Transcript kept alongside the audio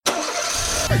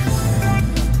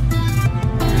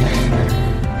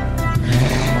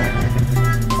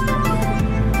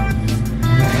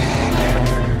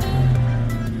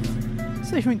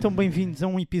Sejam então bem-vindos a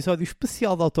um episódio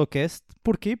especial do Autocast.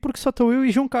 Porquê? Porque só estou eu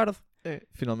e João Cardo.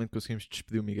 Finalmente conseguimos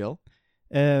despedir o Miguel.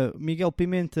 Miguel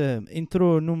Pimenta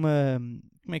entrou numa...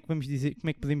 Como é que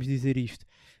podemos dizer isto?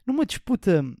 Numa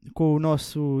disputa com o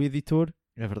nosso editor.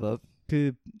 É verdade.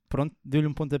 Que, pronto, deu-lhe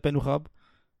um pontapé no rabo.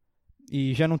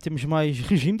 E já não temos mais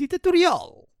regime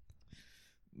ditatorial.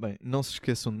 Bem, não se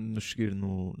esqueçam de nos seguir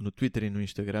no Twitter e no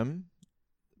Instagram.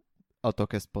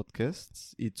 Autocast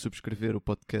Podcasts, e de subscrever o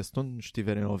podcast onde nos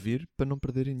estiverem a ouvir para não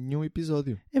perderem nenhum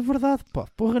episódio. É verdade, pá.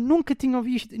 Porra, nunca tinha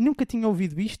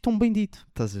ouvido isto tão bem dito.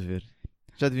 Estás a ver?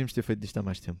 Já devíamos ter feito isto há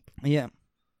mais tempo. Yeah.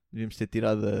 Devíamos ter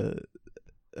tirado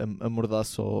a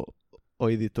mordaça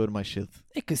ao editor mais cedo.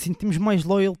 É que assim temos mais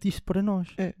loyalties para nós.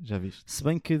 Já viste. Se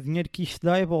bem que o dinheiro que isto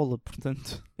dá é bola,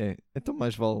 portanto... Então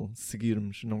mais vale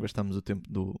seguirmos, não gastarmos o tempo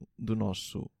do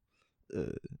nosso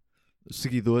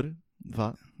seguidor,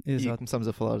 vá. Exato. E começamos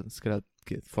a falar, se calhar,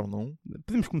 de Fórmula 1.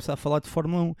 Podemos começar a falar de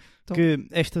Fórmula 1, então... que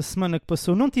esta semana que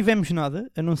passou não tivemos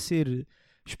nada, a não ser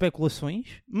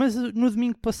especulações, mas no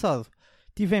domingo passado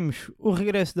tivemos o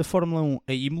regresso da Fórmula 1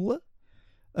 a Imola,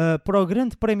 para o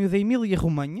Grande Prémio da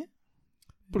Emília-Romanha.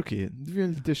 Porquê?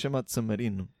 Deviam-lhe ter chamado de San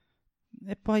Marino.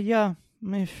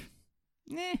 Mas...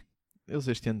 Eles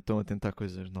este ano estão a tentar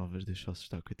coisas novas, deixa-se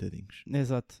estar, coitadinhos.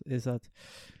 Exato.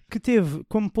 Que teve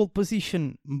como pole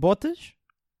position Bottas,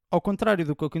 ao contrário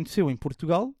do que aconteceu em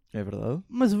Portugal. É verdade.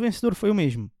 Mas o vencedor foi o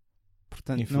mesmo.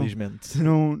 Portanto, infelizmente.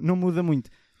 Não muda muito.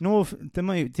 Não houve,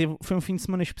 foi um fim de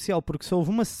semana especial porque só houve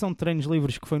uma sessão de treinos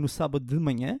livres que foi no sábado de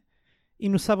manhã, e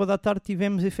no sábado à tarde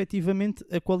tivemos efetivamente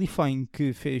a qualifying,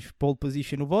 que fez pole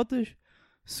position o Bottas,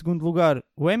 segundo lugar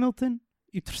o Hamilton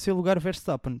e terceiro lugar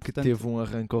Verstappen. Portanto, teve um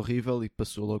arranque horrível e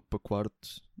passou logo para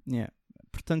quarto.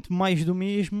 Portanto, mais do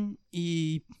mesmo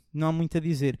e não há muito a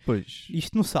dizer. Pois.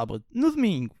 Isto no sábado. No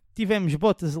domingo tivemos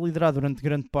Bottas a liderar durante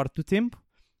grande parte do tempo,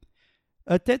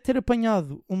 até ter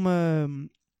apanhado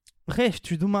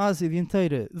restos de uma asa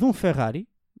dianteira de um Ferrari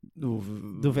do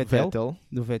Vettel.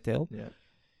 Yeah.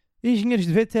 Engenheiros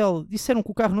de Vettel disseram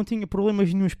que o carro não tinha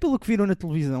problemas nenhuns pelo que viram na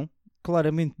televisão.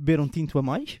 Claramente beberam tinto a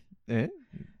mais.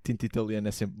 Tinto italiano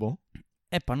é sempre bom.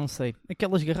 Não sei.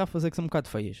 Aquelas garrafas é que são um bocado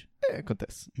feias.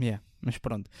 Acontece. Mas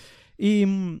pronto.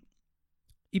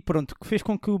 E pronto, que fez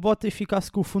com que o Bottas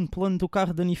ficasse com o fundo plano do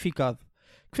carro danificado.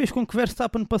 Que fez com que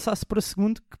Verstappen passasse para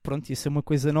segundo, que pronto, ia ser uma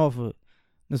coisa nova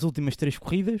nas últimas 3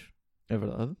 corridas. É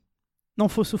verdade. Não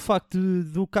fosse o facto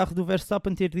do carro do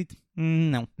Verstappen ter dito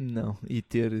não. Não, e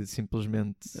ter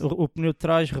simplesmente... O pneu de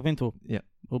trás rebentou.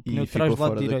 O pneu de trás do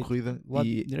lado direito.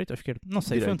 Direito ou esquerdo? Não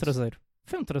sei, direito.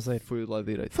 Foi um traseiro. Foi o lado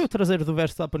direito. Foi o traseiro do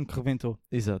Verstappen que rebentou.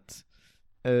 Exato.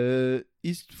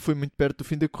 Isto foi muito perto do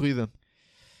fim da corrida.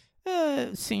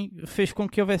 Sim, fez com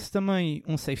que houvesse também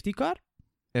um safety car.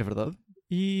 É verdade.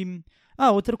 E...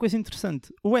 outra coisa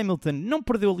interessante. O Hamilton não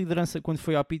perdeu a liderança quando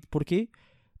foi ao pit. Porquê?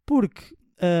 Porque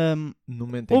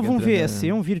houve um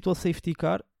VSC, um Virtual Safety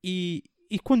Car, e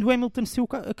quando o Hamilton saiu,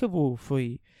 acabou.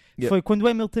 Foi quando o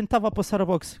Hamilton estava a passar a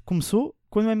boxe. Começou,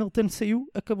 quando o Hamilton saiu,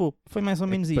 acabou. Foi mais ou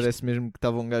menos isto. Parece mesmo que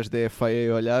estava um gajo da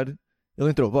FIA a olhar. Ele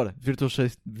entrou, bora,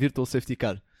 Virtual Safety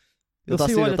Car. Ele está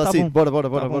a sair, bora.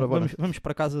 Vamos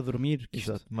para casa dormir.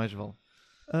 Exato, mais vale.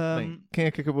 Bem, quem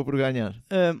é que acabou por ganhar?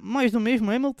 Mais do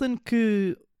mesmo, Hamilton,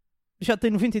 que já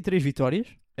tem 93 vitórias.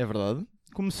 É verdade.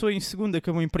 Começou em segundo,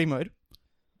 acabou em primeiro.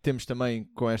 Temos também,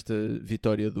 com esta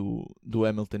vitória do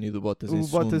Hamilton e do Bottas em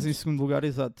segundo... O Bottas em segundo lugar,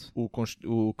 exato.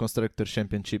 O Constructor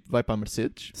Championship vai para a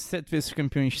Mercedes. 7 vezes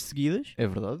campeões seguidas. É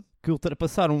verdade. Que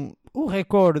ultrapassaram o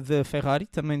recorde da Ferrari,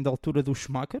 também da altura do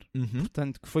Schumacher.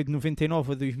 Portanto, que foi de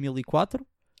 99 a 2004.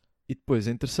 E depois,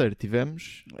 em terceiro,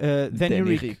 tivemos Danny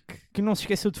Rick, que não se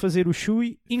esqueceu de fazer o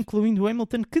Shui, incluindo o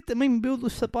Hamilton, que também bebeu do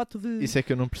sapato de... Isso é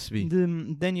que eu não percebi. De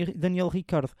Daniel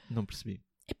Ricciardo. Não percebi.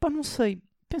 Não sei.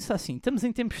 Pensa assim, estamos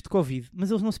em tempos de Covid, mas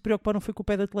eles não se preocuparam foi com o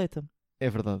pé de atleta. É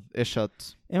verdade, é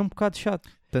chato. É um bocado chato.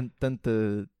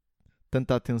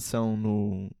 Tanta atenção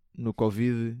no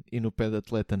Covid e no pé de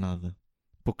atleta nada.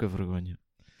 Pouca vergonha.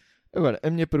 Agora, a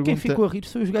minha pergunta... Quem ficou a rir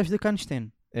são os gajos da Cansten.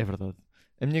 É verdade.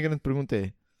 A minha grande pergunta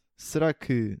é, será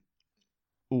que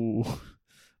o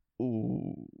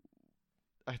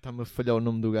está-me a falhar o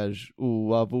nome do gajo.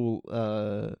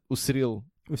 O Cyril.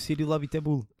 O Cyril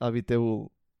Abiteboul.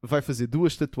 Vai fazer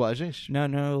 2 tatuagens? Não,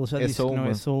 ele já disse que não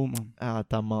é só uma.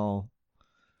 Está mal.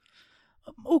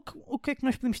 O que é que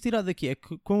nós podemos tirar daqui? É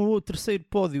que com o terceiro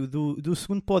pódio, do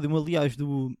segundo pódio, aliás,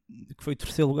 que foi o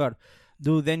terceiro lugar,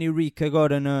 do Danny Rick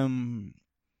agora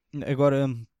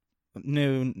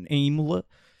em Imola,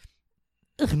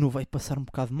 a Renault vai passar um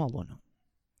bocado mal ou não?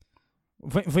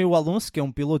 Vem o Alonso, que é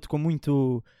um piloto com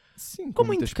muito... Sim, com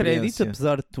muito crédito,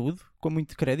 apesar de tudo. Com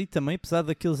muito crédito também, apesar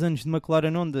daqueles anos de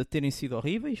McLaren Honda terem sido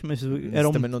horríveis. Mas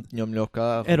também não tinha o melhor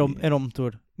carro. Era o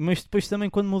motor. Mas depois também,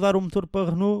 quando mudaram o motor para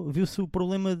a Renault, viu-se o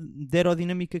problema de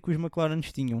aerodinâmica que os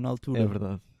McLarens tinham na altura. É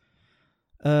verdade.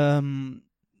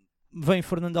 Vem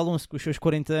Fernando Alonso com os seus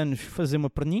 40 anos fazer uma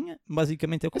perninha.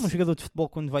 Basicamente é como um jogador de futebol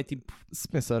quando vai tipo... Se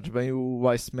pensares bem, o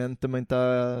Iceman também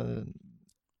está...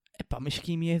 Epá, mas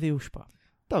Kimi é Deus, pá.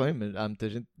 Está bem, mas há muita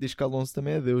gente que diz que Alonso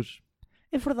também é Deus.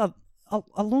 É verdade.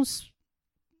 Alonso,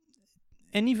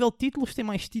 a nível de títulos, tem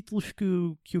mais títulos que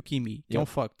o Kimi. Que é um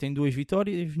facto. Tem 2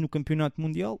 vitórias no Campeonato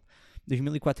Mundial.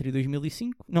 2004 e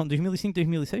 2005. Não, 2005 e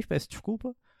 2006, peço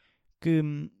desculpa. Que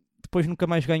depois nunca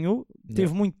mais ganhou.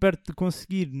 Esteve muito perto de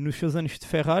conseguir nos seus anos de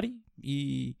Ferrari.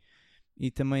 E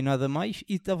também nada mais.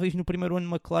 E talvez no primeiro ano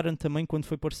McLaren também, quando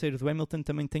foi parceiro do Hamilton,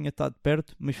 também tenha estado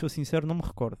perto. Mas sou sincero, não me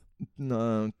recordo.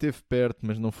 Não, esteve perto,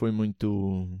 mas não foi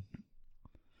muito...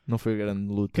 Não foi grande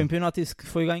luta. O campeonato esse que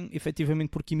foi ganho efetivamente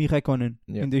por Kimi Räikkönen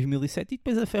em 2007 e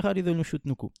depois a Ferrari deu-lhe um chute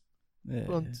no cu.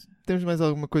 Pronto, temos mais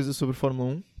alguma coisa sobre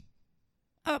Fórmula 1?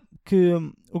 Que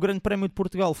o Grande Prémio de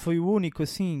Portugal foi o único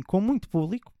assim com muito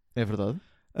público. É verdade.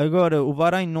 Agora o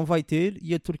Bahrein não vai ter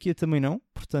e a Turquia também não.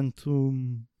 Portanto,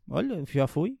 olha, já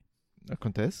foi.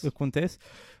 Acontece.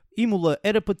 Imola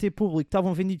era para ter público,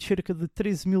 estavam vendidos cerca de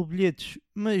 13 mil bilhetes,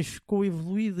 mas com a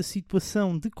evoluída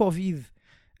situação de Covid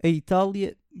a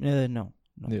Itália, não.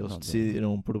 Eles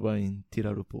decidiram por bem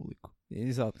tirar o público.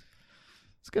 Exato.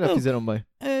 Se calhar fizeram bem.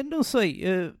 Não sei.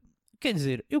 Quer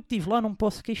dizer, eu que estive lá não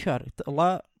posso queixar.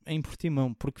 Lá em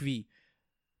Portimão, porque vi.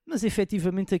 Mas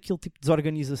efetivamente aquele tipo de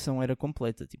desorganização era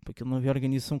completa. Tipo, aquilo não havia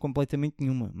organização completamente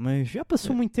nenhuma. Mas já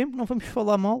passou muito tempo, não vamos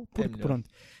falar mal, porque pronto.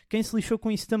 Quem se lixou com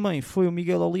isso também foi o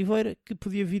Miguel Oliveira, que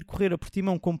podia vir correr a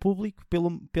Portimão com público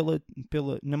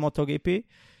na MotoGP.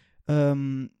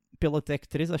 Pela Tech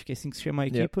 3, acho que é assim que se chama a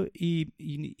equipa,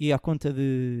 e à conta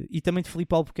de... E também de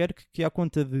Filipe Albuquerque, que à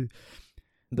conta de...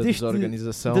 Da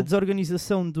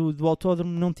desorganização do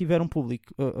autódromo não tiveram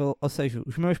público. Ou seja,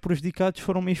 os maiores prejudicados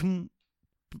foram mesmo...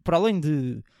 Para além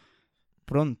de...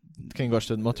 Pronto. De quem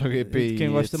gosta de MotoGP de quem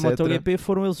gosta de MotoGP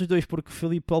foram eles os dois, porque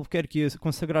Filipe Albuquerque ia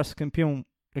consagrar-se campeão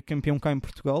cá em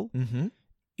Portugal,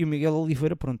 e o Miguel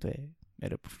Oliveira, pronto,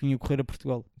 era por fim a correr a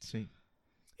Portugal. Sim.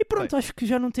 E pronto, acho que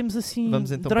já não temos assim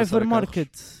então driver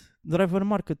market. Driver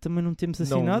market também não temos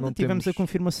assim nada. Não tivemos a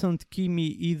confirmação de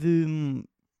Kimi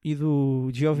e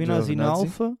do Giovinazzi na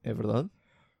Alfa. É verdade.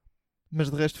 Mas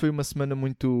de resto foi uma semana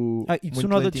muito e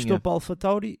Tsunoda testou para a Alfa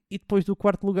Tauri, e depois do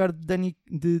quarto lugar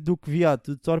do Kvyat,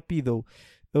 do Torpedo,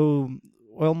 o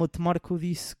Helmut Marko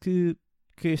disse que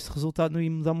este resultado não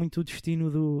ia mudar muito o destino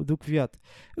do Kvyat.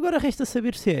 Agora resta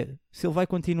saber se ele vai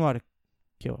continuar,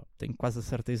 que eu tenho quase a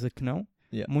certeza que não.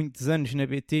 Muitos anos na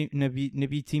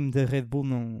B-Team da Red Bull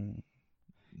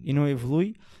e não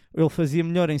evolui. Ele fazia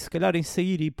melhor se calhar em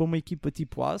sair e ir para uma equipa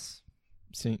tipo AS.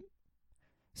 Sim.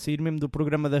 Sair mesmo do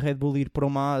programa da Red Bull e ir para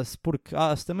uma AS, porque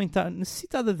a AS também está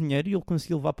necessitada de dinheiro e ele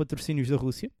conseguiu levar patrocínios da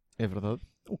Rússia. É verdade.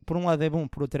 O que por um lado é bom,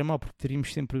 por outro é mau, porque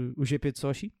teríamos sempre o GP de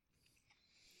Sochi.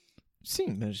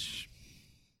 Sim, mas...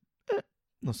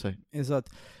 não sei.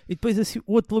 Exato. E depois assim,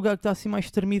 o outro lugar que está assim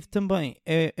mais tremido também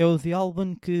é o de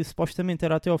Albon, que supostamente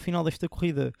era até ao final desta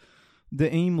corrida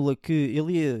em Imola que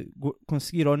ele ia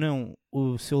conseguir ou não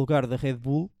o seu lugar da Red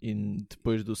Bull. E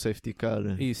depois do safety car...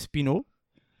 E spinou.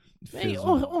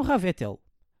 Honra a Vettel.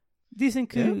 Dizem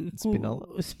que...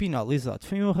 Spinal, exato.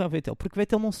 Foi honra a Vettel. Porque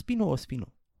Vettel não spinou ou spinou?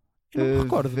 Eu não me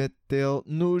recordo. Vettel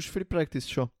nos free practice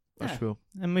só. Acho eu.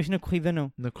 Mas na corrida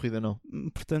não. Na corrida não.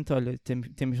 Portanto, olha,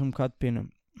 temos um bocado de pena.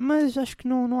 Mas acho que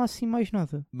não há assim mais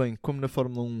nada. Bem, como na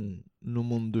Fórmula 1, no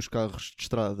mundo dos carros de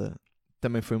estrada,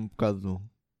 também foi um bocado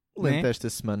lento esta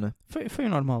semana. Foi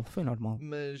normal.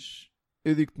 Mas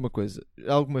eu digo-te uma coisa.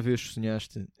 Alguma vez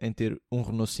sonhaste em ter um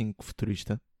Renault 5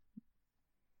 futurista?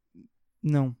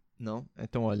 Não. Não?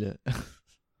 Então olha...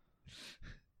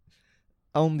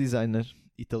 Há um designer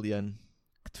italiano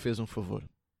que te fez um favor.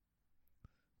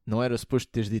 Não era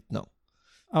suposto teres dito não.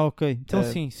 Ok. Então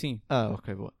sim.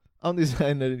 Ok, boa. Há um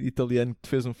designer italiano que te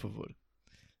fez um favor.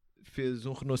 Fez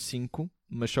um Renault 5,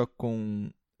 mas só com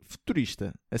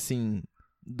futurista. Assim,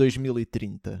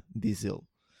 2030, diz ele.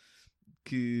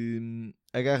 Que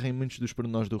agarra em muitos dos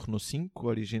pormenores do Renault 5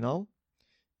 original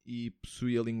e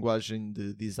possui a linguagem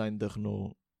de design da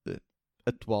Renault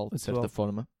atual, de certa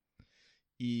forma.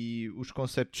 E os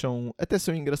conceitos até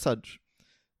são engraçados.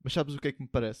 Mas sabes o que é que me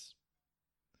parece?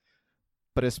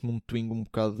 Parece-me um Twingo um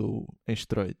bocado em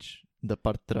esteroides, da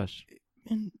parte de trás.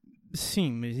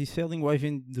 Sim, mas isso é a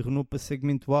linguagem de Renault para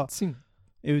segmento A. Sim.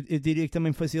 Eu diria que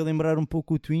também fazia lembrar um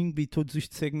pouco o Twingo e todos os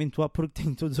de segmento A, porque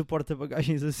tem todos o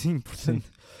porta-bagagens assim, portanto.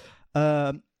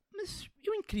 Mas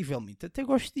eu incrivelmente até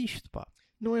gosto disto, pá.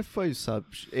 Não é feio,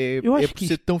 sabes? É por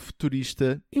ser tão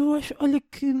futurista. Eu acho, olha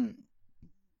que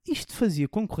isto fazia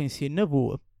concorrência na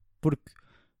boa, porque,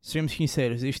 sejamos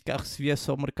sinceros, este carro se viesse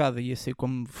ao mercado ia ser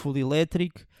como full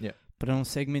electric, para um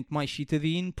segmento mais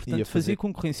citadino, portanto fazia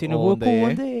concorrência na boa com o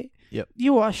Honda E. E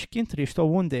eu acho que entre este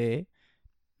ou o Honda E,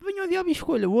 venha o diabo e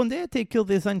escolha. O Honda E tem aquele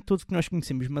design todo que nós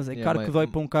conhecemos, mas é caro que dói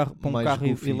para um carro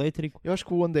elétrico. Eu acho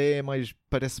que o Honda E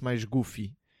parece mais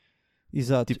goofy.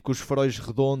 Exato. Tipo com os faróis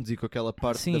redondos e com aquela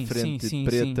parte da frente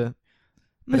preta.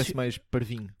 Parece mais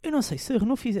parvinho. Eu não sei, se a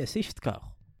Renault fizesse este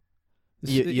carro...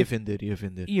 Ia vender.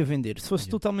 Ia vender. Se fosse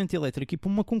totalmente elétrico e por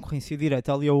uma concorrência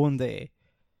direta ali ao Honda E...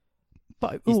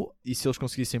 Pá, e se eles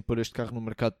conseguissem pôr este carro no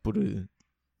mercado por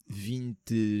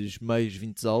 20 meios,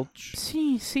 20 altos...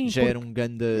 Sim. Já era um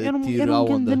ganda tiro era à um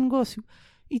onda. Ganda negócio.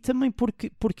 E também porquê?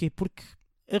 Porque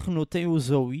a Renault tem o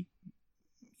Zoe.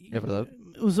 É verdade.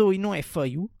 O Zoe não é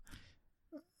feio.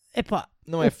 Epá,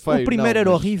 não é feio. O primeiro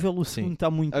era horrível, o segundo está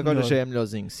muito agora melhor. Já é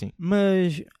melhorzinho, sim.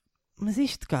 Mas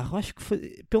este carro, acho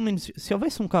que pelo menos se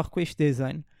houvesse um carro com este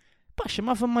design, pá,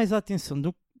 chamava mais a atenção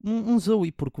do que um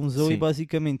Zoe, porque um Zoe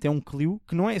basicamente é um Clio,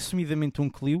 que não é assumidamente um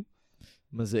Clio.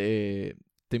 Mas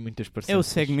tem muitas parcelas. É o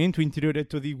segmento, o interior é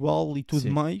todo igual e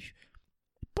tudo mais.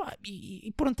 Pá,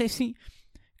 e pronto, é assim.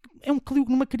 É um Clio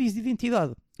numa crise de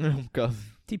identidade. É um bocado.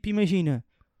 Tipo, imagina...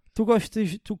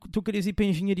 Tu querias ir para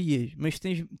engenharias, mas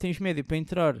tens média para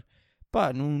entrar,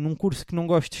 pá, num curso que não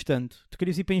gostes tanto. Tu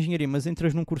querias ir para engenharia, mas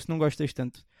entras num curso que não gostas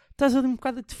tanto. Estás ali um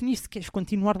bocado a definir se queres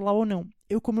continuar lá ou não.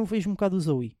 Como eu vejo um bocado o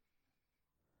Zoe.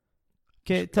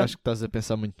 Acho que estás a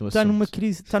pensar muito no assunto.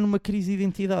 Está numa crise de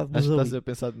identidade. Acho que estás a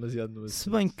pensar demasiado no assunto. Se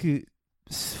bem que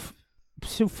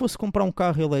se eu fosse comprar um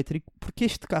carro elétrico, porque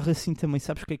este carro assim também,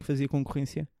 sabes o que é que fazia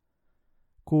concorrência?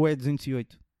 Com o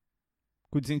E208.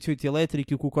 Com o 208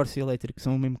 elétrico e com o Corsa elétrico,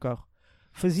 são o mesmo carro.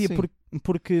 Fazia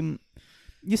porque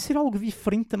ia ser algo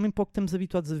diferente também para o que estamos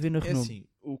habituados a ver na Renault. É assim,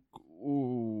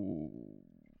 o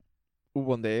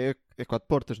Honda é 4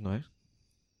 portas, não é?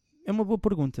 É uma boa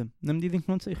pergunta, na medida em que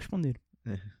não sei responder.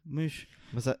 Mas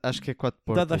acho que é 4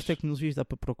 portas. Dadas as tecnologias dá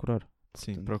para procurar.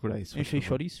 Sim, procura isso. Enchei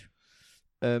chouriços.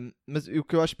 Mas o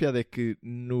que eu acho piada é que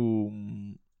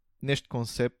neste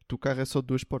conceito o carro é só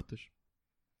 2 portas.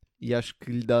 E acho que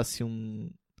lhe dá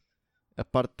assim a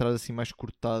parte de trás assim mais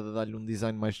cortada, dá-lhe um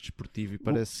design mais desportivo e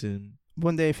parece... O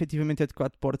Honda efetivamente é de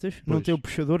 4 portas, pois. Não tem o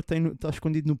puxador, está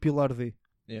esquecido no pilar D.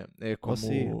 É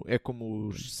como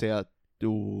os Seat,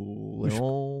 o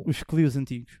Leon... Os Clios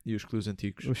antigos. E os Clios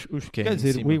antigos. Quer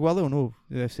dizer, o igual é o novo.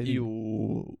 Deve ser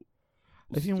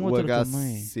havia um outro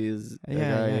também.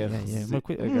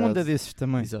 Um Honda desses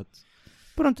também. Exato.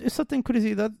 Pronto, eu só tenho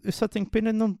curiosidade, eu só tenho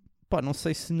pena, não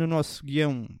sei se no nosso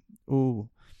guião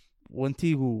o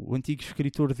antigo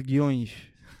escritor de guiões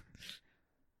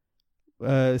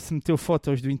se meteu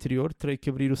fotos do interior. Terei que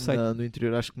abrir o site. Não, do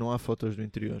interior acho que não há fotos do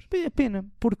interior. É pena,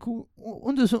 porque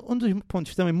um dos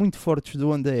pontos também muito fortes do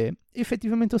Honda é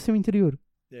efetivamente o seu interior.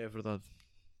 É verdade.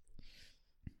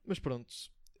 Mas pronto,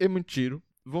 é muito giro.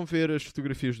 Vão ver as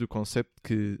fotografias do concept,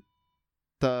 que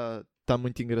está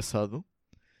muito engraçado.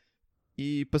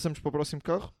 E passamos para o próximo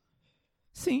carro.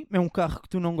 Sim, é um carro que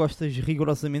tu não gostas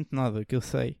rigorosamente nada, que eu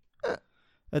sei.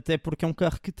 Até porque é um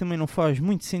carro que também não faz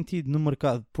muito sentido no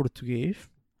mercado português.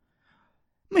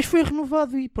 Mas foi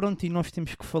renovado e pronto, e nós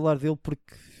temos que falar dele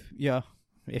porque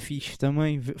é fixe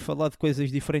também falar de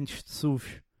coisas diferentes de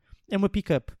SUVs. É uma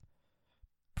pick-up.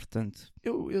 Portanto...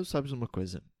 Eu sabes uma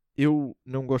coisa? Eu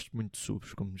não gosto muito de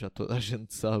SUVs, como já toda a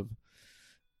gente sabe.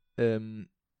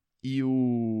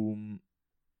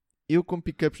 Eu com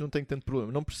pick-ups não tenho tanto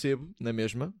problema. Não percebo, na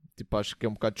mesma. Tipo, acho que é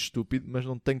um bocado estúpido, mas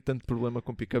não tenho tanto problema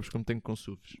com pick-ups como tenho com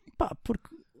SUVs. Pá,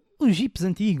 porque os Jeeps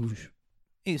antigos,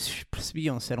 esses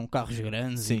percebiam-se, eram carros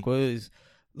grandes e coisas,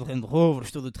 de Land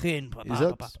Rovers, todo o terreno.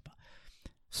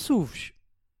 SUVs,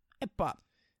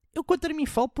 eu contra mim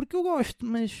falo porque eu gosto,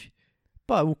 mas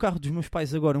o carro dos meus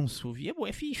pais agora é um SUV e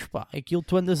é fixe, aquilo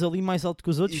tu andas ali mais alto que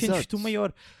os outros, sentes-te o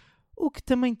maior. O que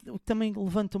também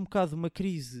levanta um bocado uma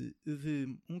crise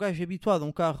de um gajo habituado a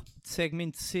um carro de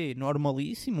segmento C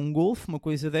normalíssimo, um Golf, uma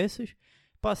coisa dessas,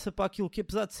 passa para aquilo que,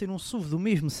 apesar de ser um SUV do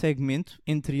mesmo segmento,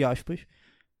 entre aspas,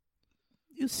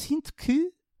 eu sinto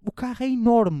que o carro é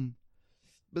enorme.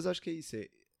 Mas acho que é isso,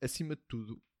 acima de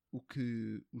tudo, o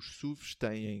que os SUVs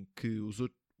têm que os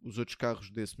outros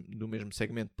carros do mesmo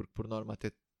segmento, porque por norma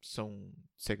até são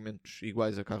segmentos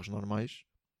iguais a carros normais.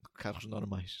 Carros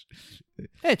normais.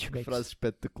 Hatchbacks. Frase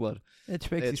espetacular.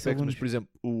 Hatchbacks, mas por exemplo,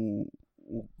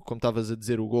 como estavas a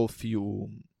dizer, o Golf e o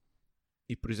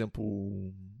e por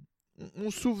exemplo,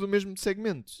 um SUV do mesmo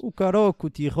segmento. O Karoq, o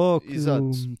T-Roc, Exato.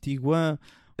 o Tiguan,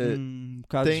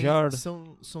 Kadjar.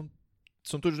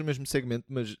 São todos do mesmo segmento,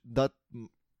 mas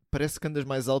parece que andas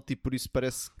mais alto e por isso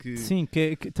parece que... Sim,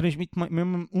 que transmite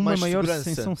uma mais maior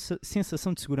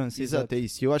sensação de segurança. Exato, é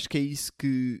isso. Eu acho que é isso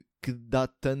que dá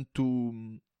tanto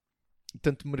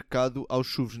mercado aos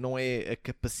SUVs. Não é a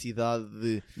capacidade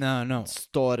de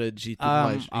storage e tudo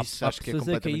mais. Isso acho que é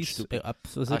completamente estúpido. Há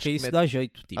pessoas que isso dá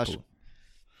jeito. Tipo,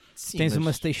 Sim, tens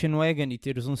uma station wagon e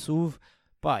teres um SUV,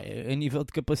 pá, a nível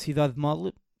de capacidade de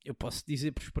mala, eu posso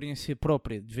dizer por experiência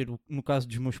própria, de ver no caso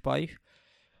dos meus pais,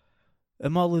 a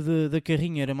mala da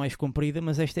carrinha era mais comprida,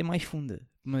 mas esta é mais funda.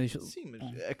 Sim,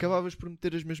 mas acabavas por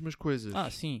meter as mesmas coisas.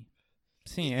 Sim.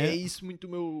 É isso muito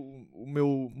o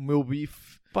meu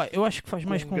bife. Pá, eu acho que faz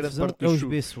mais confusão os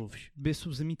B-SUVs.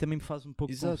 B-SUVs a mim também me faz um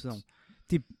pouco de confusão.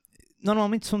 Tipo,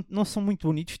 normalmente não são muito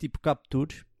bonitos, tipo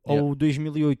Captures, ou o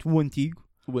 2008, o antigo.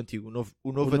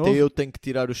 O novo até eu tenho que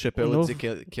tirar o chapéu a dizer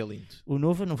que é lindo. O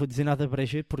novo, eu não vou dizer nada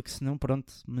breja, porque senão,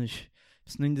 pronto, mas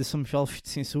senão ainda somos alvos de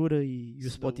censura e o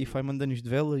Spotify manda-nos de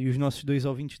vela e os nossos 2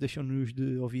 ouvintes deixam-nos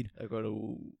de ouvir. Agora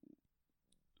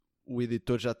o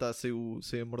editor já está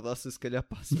sem a mordaça, se calhar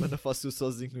para a semana faço eu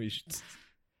sozinho isto.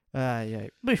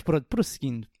 Mas pronto,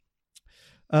 prosseguindo.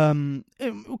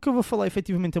 O que eu vou falar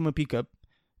efetivamente é uma pick-up.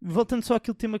 Voltando só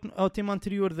ao tema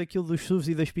anterior daquilo dos SUVs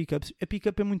e das pick-ups, a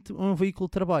pick-up é muito um veículo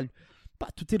de trabalho. Pá,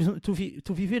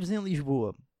 tu viveres em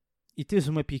Lisboa e teres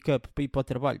uma pick-up para ir para o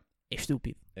trabalho, é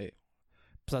estúpido.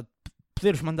 Apesar de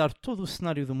poderes mandar todo o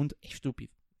cenário do mundo, é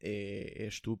estúpido. É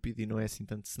estúpido e não é assim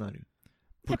tanto cenário.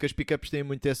 Porque as pick-ups têm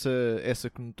muito essa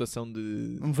conotação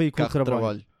de um veículo carro de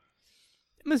trabalho.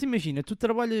 Mas imagina, tu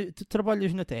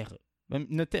trabalhas na terra.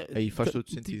 Aí faz todo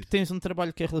sentido. Tipo, tens um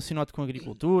trabalho que é relacionado com a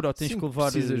agricultura, ou tens que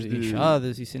levar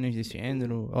enxadas e cenas desse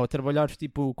género, ou trabalhares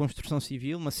tipo construção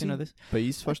civil, uma cena desse. Para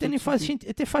isso faz todo sentido.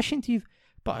 Até faz sentido.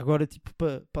 Pá, agora tipo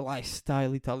para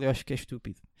lifestyle e tal, eu acho que é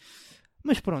estúpido.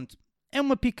 Mas pronto, é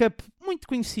uma pick-up muito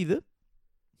conhecida.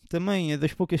 Também é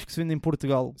das poucas que se vendem em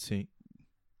Portugal. Sim.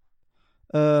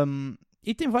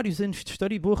 E tem vários anos de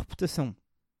história e boa reputação.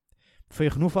 Foi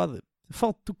renovada.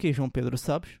 Falta do quê, João Pedro,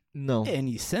 sabes? Não. É a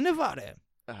Nissan Navara.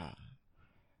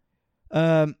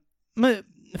 Mas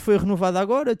foi renovada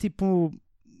agora, tipo,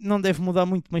 não deve mudar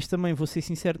muito, mas também, vou ser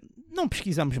sincero, não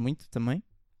pesquisamos muito também.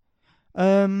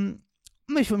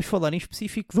 Mas vamos falar em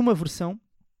específico de uma versão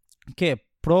que é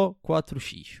Pro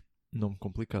 4X. Nome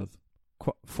complicado.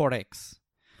 Forex.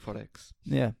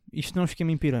 Isto não é um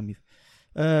esquema em pirâmide.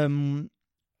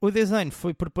 O design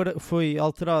foi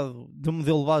alterado do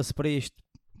modelo base para este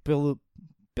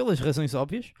pelas razões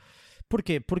óbvias.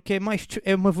 Porquê? Porque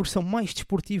é uma versão mais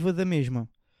desportiva da mesma.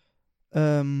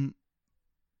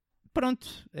 Pronto,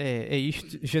 é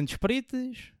isto. Jantes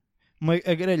pretas.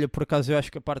 A grelha, por acaso, eu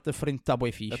acho que a parte da frente está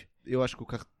bué fixe. Eu acho que o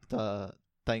carro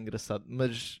está engraçado,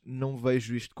 mas não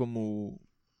vejo isto como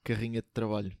carrinha de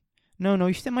trabalho. Não,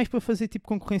 isto é mais para fazer tipo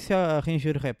concorrência à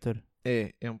Ranger Raptor.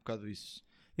 É um bocado isso.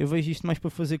 Eu vejo isto mais para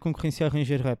fazer concorrência à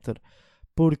Ranger Raptor.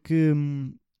 Porque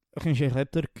a Ranger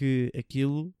Raptor, que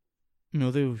aquilo,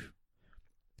 meu Deus,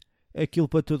 aquilo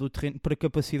para todo o terreno, para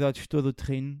capacidades de todo o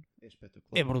terreno,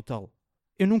 é brutal.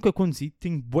 Eu nunca conduzi,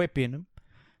 tenho bué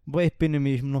pena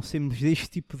mesmo, não sermos deste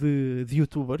tipo de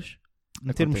youtubers,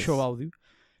 em termos show áudio,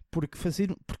 porque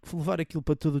levar aquilo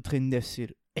para todo o terreno deve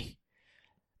ser,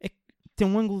 tem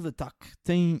um ângulo de ataque,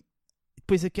 tem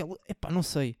depois aquela, não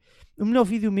sei, o melhor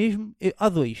vídeo mesmo, há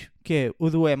dois, que é o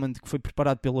do Hammond, que foi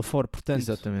preparado pela Forte, portanto...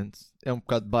 Exatamente, é um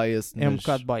bocado biased,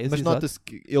 mas nota-se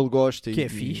que ele gosta que é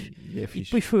fixe. E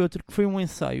depois foi outro, que foi um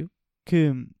ensaio,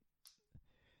 que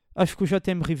acho que o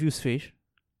JM Reviews fez.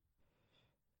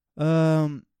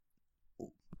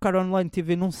 O cara online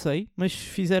TV não sei, mas se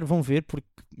fizer vão ver, porque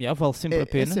vale sempre a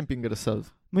pena. É sempre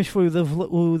engraçado. Mas foi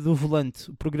o do Volante,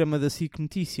 o programa da SIC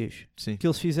Notícias. Sim. Que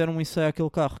eles fizeram um ensaio àquele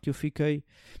carro, que eu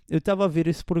estava a ver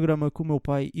esse programa com o meu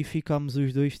pai e ficámos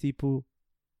os dois tipo,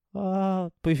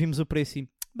 depois vimos o preço e,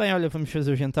 bem, olha, vamos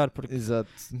fazer o jantar, porque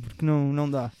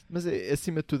não dá. Mas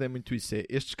acima de tudo é muito isso,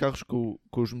 estes carros com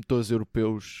os motores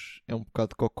europeus é um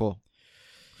bocado cocó.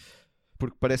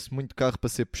 Porque parece muito carro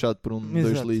para ser puxado por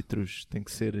 2 litros. Tem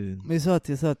que ser...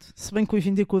 Exato. Se bem que hoje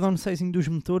em dia com o downsizing dos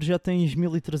motores já tens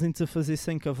 1300 a fazer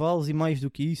 100 cavalos e mais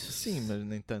do que isso. Sim, mas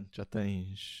nem tanto. Já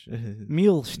tens...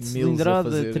 1000 de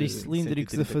cilindrada,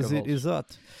 tricilíndricos a fazer.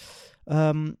 Exato.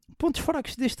 Pontos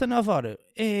fracos desta Navara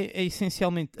é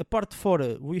essencialmente a parte de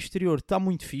fora, o exterior está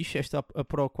muito fixe. Esta a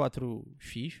Pro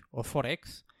 4X, ou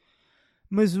Forex.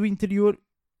 Mas o interior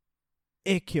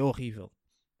é que é horrível.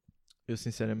 Eu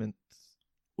sinceramente...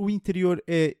 O interior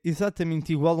é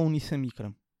exatamente igual a um Nissan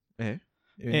Micra. É?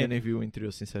 Eu ainda nem vi o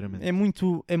interior, sinceramente.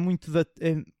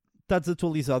 Está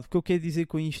desatualizado. O que eu quero dizer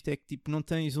com isto é que tipo, não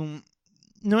tens um...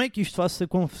 Não é que isto faça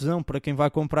confusão para quem vai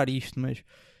comprar isto, mas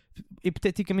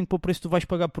hipoteticamente para o preço que tu vais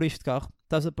pagar por este carro,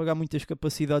 estás a pagar muitas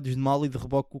capacidades de mala e de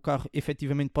reboque que o carro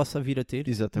efetivamente possa vir a ter.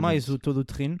 Exatamente. Mais todo o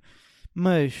terreno.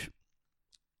 Mas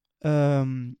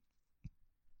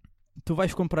tu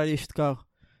vais comprar este carro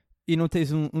e não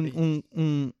tens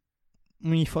um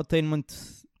infotainment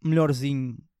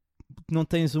melhorzinho, não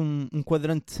tens um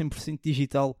quadrante 100%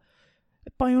 digital.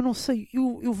 Epá, eu não sei,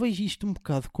 eu vejo isto um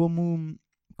bocado como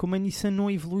a Nissan não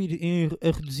evoluir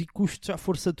a reduzir custos à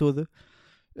força toda,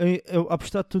 a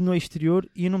apostar tudo no exterior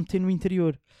e a não meter no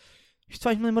interior. Isto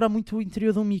faz-me lembrar muito o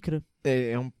interior de um Micra.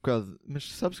 É um bocado,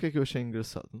 mas sabes o que é que eu achei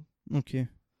engraçado? O quê?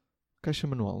 Caixa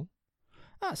manual.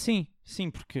 Sim,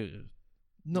 porque...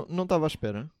 Não estava à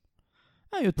espera.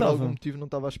 Eu estava. Por algum motivo não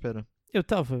estava à espera. Eu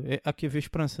estava, há que haver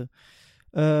esperança.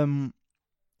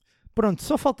 Pronto,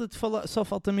 só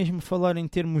falta mesmo falar em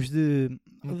termos de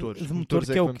motor,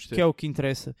 que é o que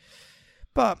interessa.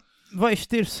 Pá, vais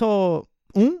ter só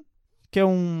que é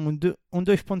um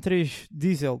 2.3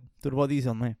 diesel, turbo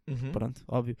diesel, não é? Uhum. Pronto,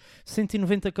 óbvio.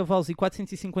 190 cavalos e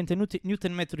 450 Nm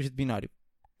de binário.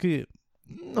 Que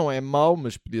não é mau,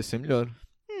 mas podia ser melhor.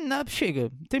 Não, chega,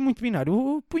 tem muito binário.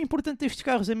 O importante destes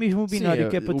carros é mesmo o binário,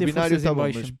 que é para ter forças em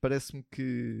baixo. Mas parece-me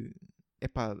que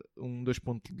um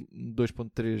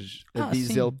 2.3 a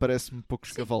diesel parece-me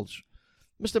poucos cavalos.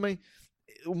 Mas também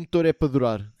o motor é para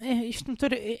durar. Este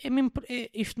motor é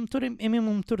mesmo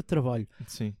um motor de trabalho.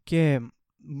 Sim. Que é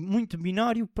muito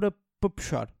binário para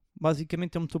puxar.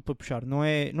 Basicamente é um motor para puxar. Não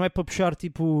é para puxar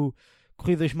tipo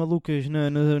corridas malucas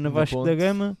na Vasco da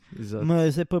Gama. Exato.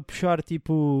 Mas é para puxar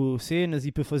tipo cenas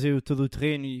e para fazer todo o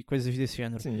terreno e coisas desse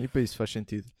género. Sim, e para isso faz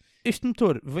sentido. Este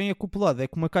motor vem acoplado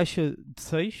com uma caixa de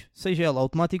 6, seja ela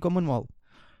automática ou manual.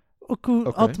 O que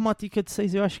automática de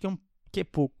 6 eu acho que é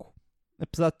pouco,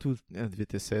 apesar de tudo. Devia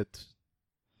ter 7.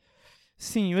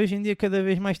 Sim, hoje em dia cada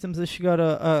vez mais estamos a chegar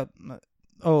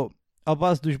à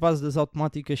base das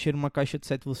automáticas ser uma caixa de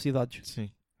 7 velocidades. Sim.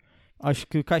 Acho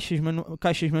que caixas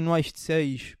manuais de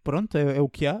 6, pronto, é o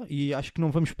que há, e acho que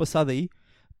não vamos passar daí.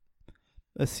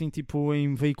 Assim, tipo,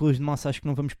 em veículos de massa, acho que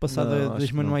não vamos passar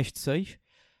das manuais de 6.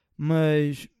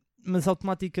 Mas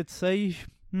automática de 6,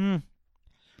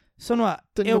 só não há.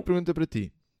 Tenho uma pergunta para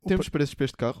ti. Temos preços para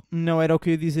este carro? Não era o que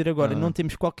eu ia dizer agora. Não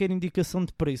temos qualquer indicação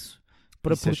de preço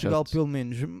para isso Portugal, pelo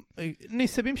menos. Nem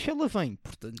sabemos se ela vem,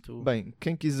 portanto... Bem,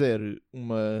 quem quiser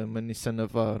uma Nissan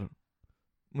Navara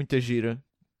muita gira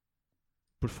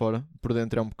por fora, por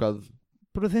dentro é um bocado...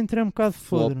 Por dentro é um bocado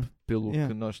flop, foda. pelo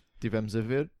que nós tivemos a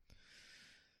ver.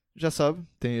 Já sabe,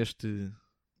 tem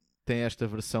esta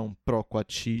versão Pro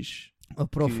 4X. A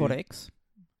Pro Forex.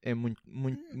 É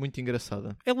muito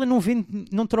engraçada. Ela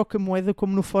não troca moeda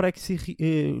como no Forex,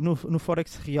 no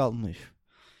Forex real, mas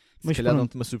se calhar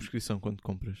dão-te uma subscrição quando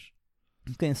compras.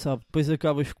 Quem sabe? Depois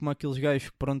acabas como aqueles gajos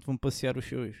que vão passear os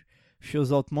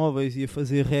seus automóveis e a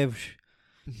fazer revs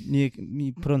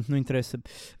e pronto, não interessa.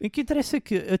 O que interessa é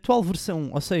que a atual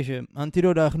versão, ou seja, a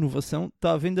anterior à renovação,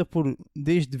 está à venda por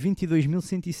desde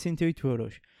 22.168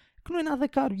 euros. Que não é nada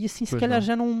caro, e assim se calhar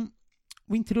já não...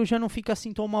 O interior já não fica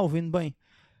assim tão mal, vendo bem.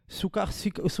 Se o carro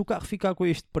ficar com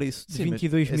este preço de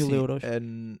 22 mil euros,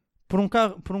 por um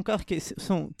carro que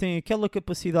tem aquela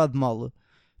capacidade de mala,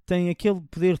 tem aquele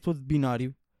poder todo de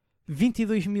binário,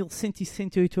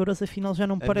 22.168 euros, afinal já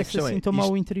não me parece assim tão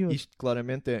mal o interior. Isto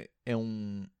claramente é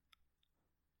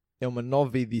uma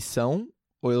nova edição,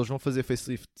 ou eles vão fazer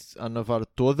facelift à Navara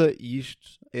toda e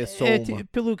isto é só uma?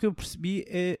 Pelo que eu percebi,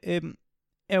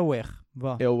 é o R.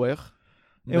 Vá. É o R?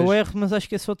 É o R, mas acho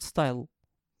que é só de style.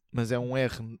 Mas é um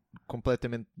R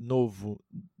completamente novo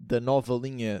da nova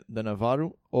linha da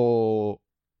Navaro, ou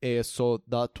é só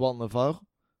da atual Navaro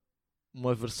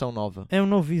uma versão nova? É um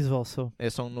novo visual só. É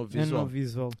só um novo visual? É um novo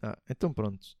visual. Então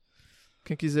pronto.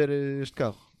 Quem quiser este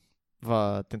carro,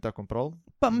 vá tentar comprá-lo.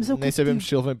 Nem sabemos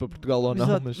se ele vem para Portugal ou não.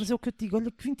 Mas é o que eu te digo,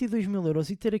 olha que 22 mil euros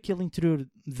e ter aquele interior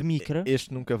de Micra...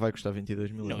 Este nunca vai custar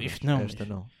 22 mil euros. Não, isto não. Esta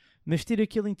não. Mas ter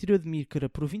aquele interior de Micra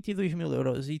por 22 mil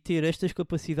euros e ter estas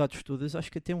capacidades todas,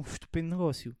 acho que até é um estupendo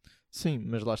negócio. Sim,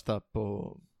 mas lá está, para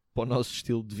o nosso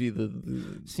estilo de vida,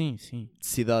 de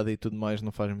cidade e tudo mais,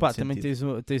 não faz muito sentido.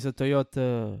 Também tens a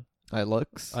Toyota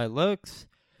Hilux.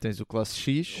 Tens o Classe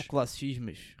X. O Classe X,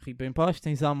 mas ripa em paz.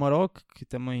 Tens a Amarok, que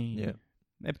também...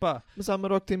 Mas a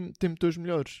Amarok tem motores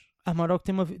melhores. A Amarok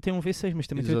tem um V6, mas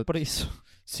também tem outro preço.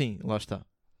 Sim, lá está.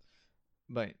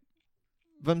 Bem...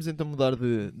 Vamos então mudar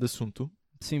de assunto.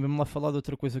 Sim, vamos lá falar de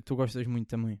outra coisa que tu gostas muito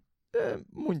também.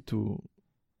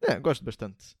 Gosto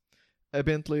bastante. A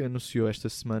Bentley anunciou esta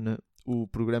semana o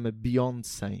programa Beyond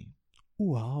 100.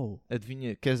 Uau!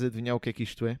 Queres adivinhar o que é que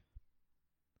isto é?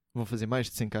 Vão fazer mais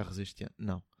de 100 carros este ano?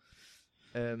 Não.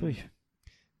 Pois.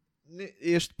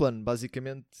 Este plano,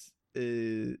 basicamente,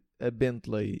 a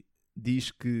Bentley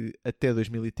diz que até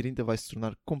 2030 vai se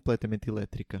tornar completamente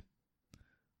elétrica.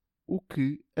 O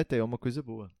que até é uma coisa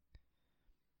boa.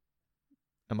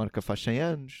 A marca faz 100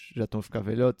 anos, já estão a ficar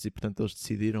velhotes e, portanto, eles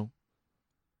decidiram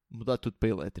mudar tudo para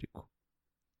elétrico.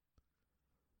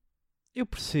 Eu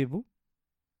percebo.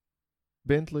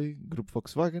 Bentley, grupo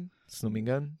Volkswagen, se não me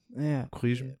engano,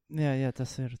 corrijo-me. Está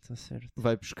certo.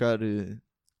 Vai buscar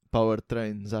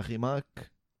powertrains à Rimac.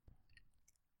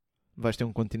 Vais ter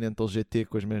um Continental GT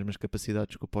com as mesmas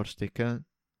capacidades que o Porsche Taycan.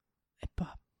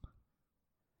 Epá.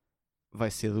 Vai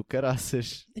ser do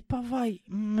caraças. Epá, vai,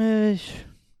 mas...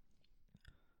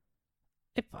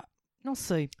 Epá, não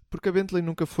sei. Porque a Bentley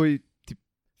nunca foi tipo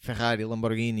Ferrari,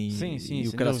 Lamborghini e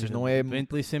o caraças. Não é...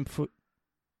 Bentley sempre foi...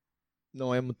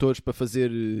 Não é motores para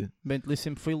fazer... Bentley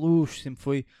sempre foi luxo, sempre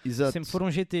foi... Exato. Sempre foram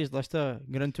GTs, lá está,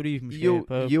 Gran Turismo. E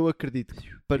eu acredito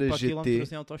que para GT...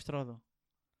 em autoestrada.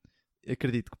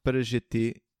 Acredito que para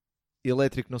GT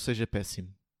elétrico não seja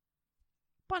péssimo.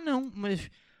 Pá, não, mas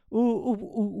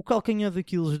o calcanhar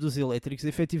daqueles dos elétricos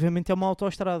efetivamente é uma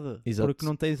autoestrada. Exato. Porque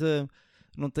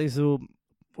não tens o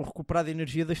recuperar de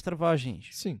energia das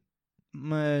travagens. Sim.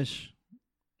 Mas...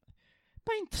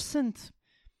 Pá, interessante.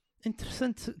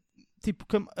 Tipo,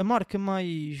 que a marca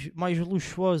mais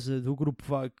luxuosa do grupo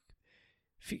VAG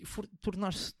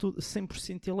tornar-se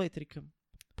 100% elétrica.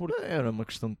 Era uma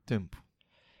questão de tempo.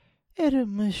 Era,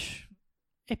 mas...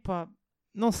 Epá,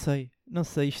 não sei.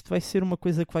 Isto vai ser uma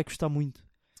coisa que vai custar muito.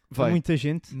 A muita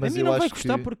gente. Mas a mim não vai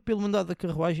custar porque pelo mandado da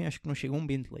carruagem acho que não chega um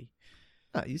Bentley.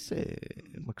 Isso é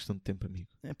uma questão de tempo, amigo.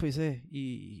 Pois é,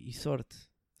 e sorte.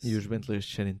 E os Bentleys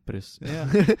descerem de preço.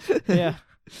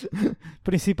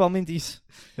 Principalmente isso.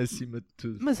 Acima de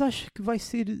tudo. Mas acho que vai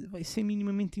ser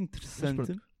minimamente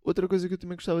interessante. Outra coisa que eu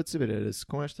também gostava de saber era se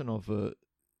com esta nova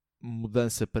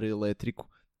mudança para elétrico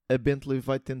a Bentley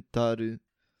vai tentar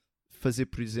fazer,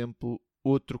 por exemplo,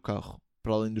 outro carro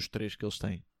para além dos 3 que eles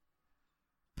têm.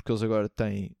 Porque eles agora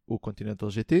têm o Continental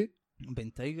GT, o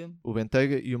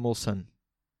Bentayga e o Mulsanne,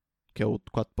 que é o de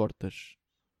 4 portas.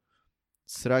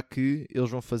 Será que eles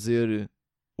vão fazer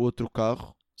outro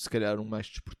carro? Se calhar um mais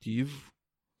desportivo?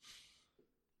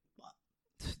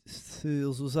 Se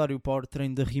eles usarem o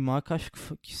powertrain da Rimac, acho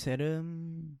que isso era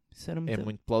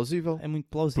muito plausível. É muito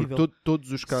plausível. Porque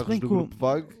todos os carros do grupo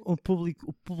VAG... O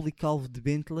público-alvo de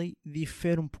Bentley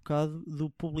difere um bocado do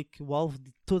público-alvo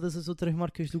de todas as outras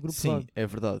marcas do grupo VAG. Sim, é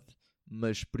verdade.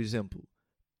 Mas, por exemplo,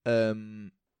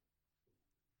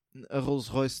 a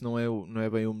Rolls-Royce não é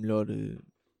bem o melhor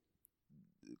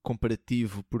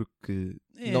comparativo porque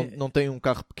não tem um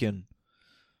carro pequeno.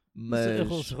 Mas a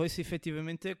Rolls-Royce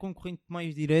efetivamente é a concorrente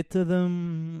mais direta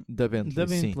da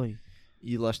Bentley. Sim.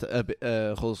 E lá está.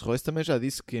 A Rolls-Royce também já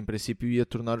disse que em princípio ia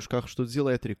tornar os carros todos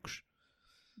elétricos.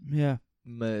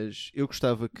 Mas eu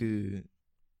gostava que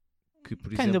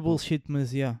por exemplo... Kinda bullshit,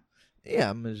 mas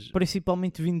mas...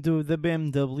 Principalmente vindo da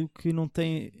BMW que não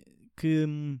tem... que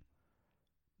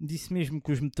disse mesmo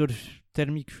que os motores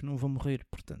térmicos não vão morrer,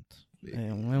 portanto.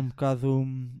 É um bocado...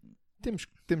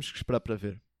 Temos que esperar para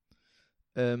ver.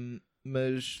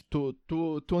 Mas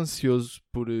estou ansioso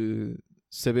por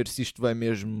saber se isto vai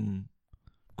mesmo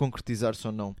concretizar-se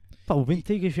ou não. O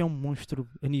Bentayga já é um monstro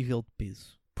a nível de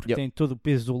peso. Porque tem todo o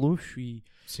peso do luxo e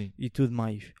tudo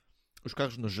mais. Os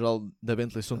carros no geral da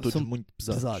Bentley são todos muito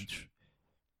pesados.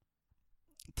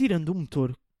 Tirando o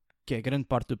motor, que é grande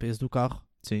parte do peso do carro.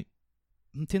 Sim.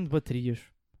 Metendo baterias.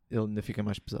 Ele ainda fica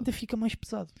mais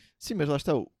pesado. Sim, mas lá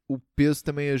está. O peso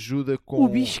também ajuda com... O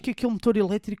bicho que aquele motor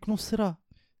elétrico não será.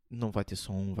 Não vai ter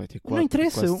só um, vai ter 4. Não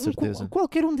interessa. Certeza.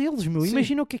 Qualquer um deles, meu. Sim.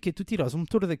 Imagina o que é. Tu tiras um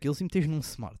motor daqueles e metes num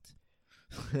Smart.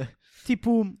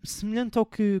 Tipo, semelhante ao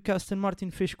que Aston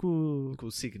Martin fez com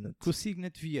o Signet. Com o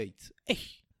Signet V8. Ei!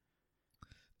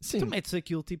 Sim. Tu metes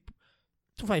aquilo, tipo...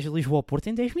 Tu vais a Lisboa ao Porto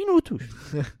em 10 minutos.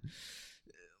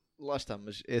 Lá está,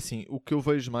 mas é assim. O que eu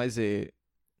vejo mais é...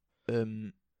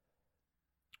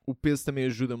 o peso também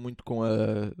ajuda muito com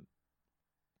a...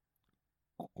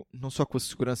 não só com a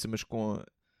segurança, mas com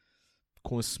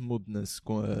a smoothness,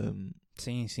 com a...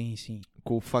 Sim.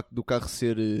 Com o facto do carro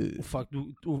ser... O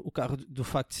facto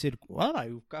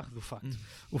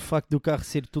do carro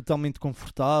ser totalmente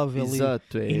confortável.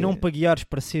 Exato, e não para guiares,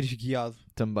 para seres guiado.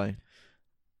 Também.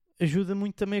 Ajuda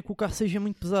muito também a que o carro seja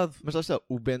muito pesado. Mas lá está,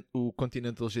 o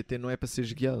Continental GT não é para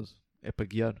seres guiado, é para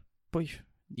guiar. Pois.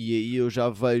 E aí eu já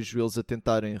vejo eles a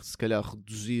tentarem, se calhar,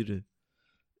 reduzir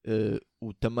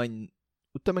o tamanho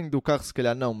do carro, se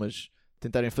calhar não, mas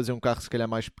tentarem fazer um carro se calhar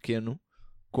mais pequeno,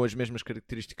 com as mesmas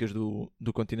características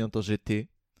do Continental GT,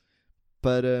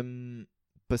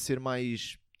 para ser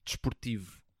mais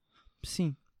desportivo.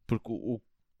 Sim. Porque,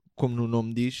 como no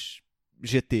nome diz,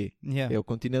 GT. Yeah. É o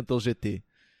Continental GT.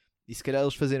 E se calhar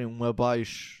eles fazerem um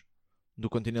abaixo do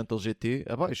Continental GT,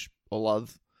 abaixo, ao lado,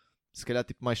 se calhar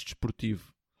tipo mais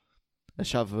desportivo.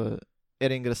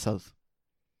 Era engraçado.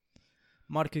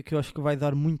 Marca que eu acho que vai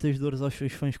dar muitas dores aos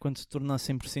seus fãs quando se tornar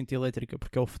 100% elétrica,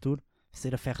 porque é o futuro,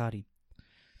 ser a Ferrari.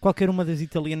 Qualquer uma das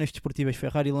italianas desportivas,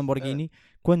 Ferrari e Lamborghini,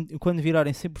 quando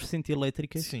virarem 100%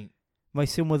 elétricas, sim, vai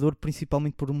ser uma dor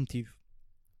principalmente por um motivo.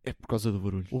 É por causa do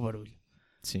barulho. O barulho.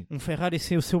 Sim. Um Ferrari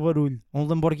sem o seu barulho, um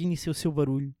Lamborghini sem o seu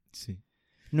barulho. Sim.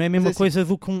 Não é a mesma coisa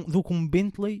do que um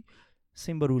Bentley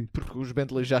sem barulho. Porque os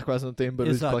Bentley já quase não têm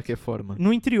barulho. Exato. De qualquer forma.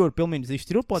 No interior, pelo menos. No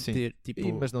exterior pode ter.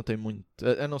 Tipo... Mas não tem muito.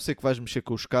 A não ser que vais mexer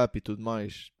com o escape e tudo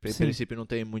mais. Em princípio não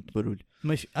tem muito barulho.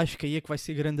 Mas acho que aí é que vai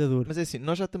ser grande a dor. Mas é assim,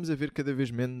 nós já estamos a ver cada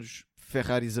vez menos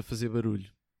Ferraris a fazer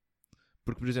barulho.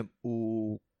 Porque, por exemplo,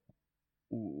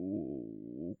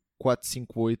 o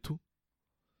 458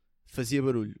 fazia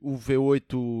barulho. O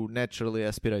V8 Naturally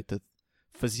Aspirated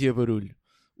fazia barulho.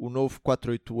 O novo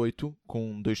 488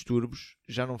 com 2 turbos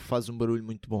já não faz um barulho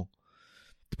muito bom.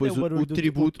 Depois o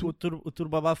tributo... O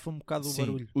turbo abafa um bocado o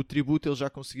barulho. O tributo eles já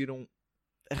conseguiram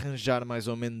arranjar mais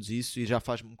ou menos isso e já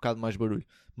faz um bocado mais barulho.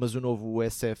 Mas o novo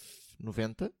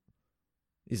SF90,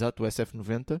 exato, o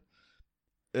SF90,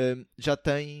 já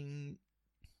tem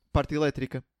parte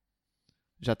elétrica.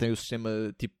 Já tem o sistema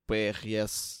tipo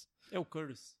PRS. É o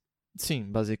Curse.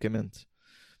 Sim, basicamente.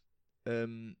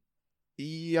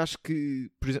 E acho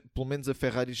que, por exemplo, pelo menos a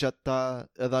Ferrari já está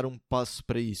a dar um passo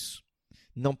para isso.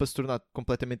 Não para se tornar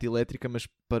completamente elétrica, mas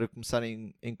para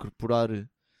começarem a incorporar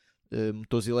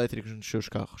motores elétricos nos seus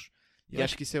carros. E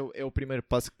acho que isso é o primeiro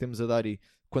passo que temos a dar. E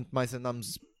quanto mais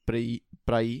andamos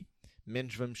para aí,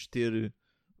 menos vamos ter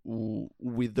o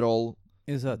withdrawal.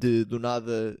 Exato. Do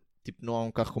nada, tipo, não há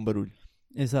um carro com barulho.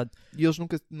 Exato. E eles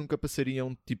nunca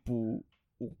passariam tipo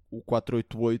o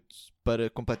 488 para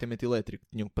completamente elétrico.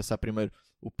 Tinham que passar primeiro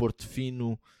o Porto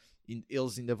Fino.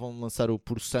 Eles ainda vão lançar o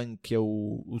Puro Sangue, que é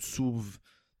o SUV.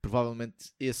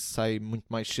 Provavelmente esse sai muito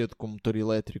mais cedo com motor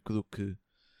elétrico do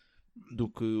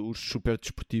que os super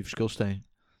desportivos que eles têm.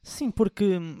 Sim,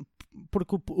 porque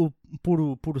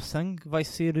o Puro Sangue vai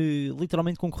ser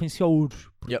literalmente concorrência ao Urus.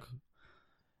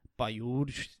 Pá, e o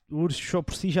Urus só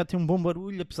por si já tem um bom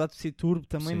barulho, apesar de ser turbo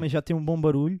também, sim, mas já tem um bom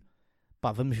barulho.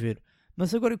 Pá, vamos ver.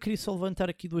 Mas agora eu queria só levantar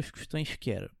aqui 2 questões que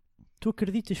era: tu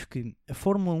acreditas que a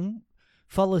Fórmula 1,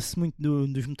 fala-se muito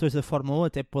dos motores da Fórmula 1,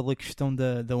 até pela questão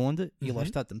da Honda, e lá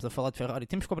está, estamos a falar de Ferrari,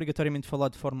 temos que obrigatoriamente falar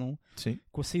de Fórmula 1. Sim.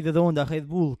 Com a saída da Honda, a Red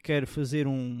Bull quer fazer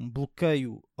um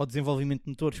bloqueio ao desenvolvimento de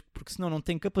motores, porque senão não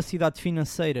tem capacidade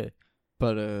financeira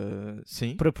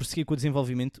para prosseguir com o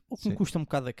desenvolvimento, o que me custa um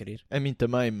bocado a querer. A mim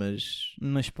também, mas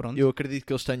pronto. Eu acredito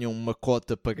que eles tenham uma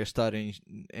cota para gastar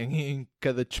em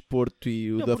cada desporto,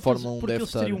 e o da Fórmula 1 porque deve eles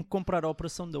estar... teriam que comprar a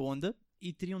operação da Honda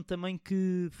e teriam também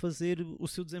que fazer o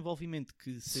seu desenvolvimento,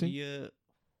 que seria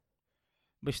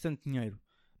bastante dinheiro.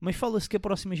 Mas fala-se que a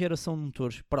próxima geração de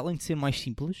motores, para além de ser mais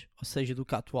simples, ou seja, do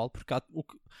que a atual, porque o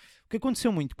que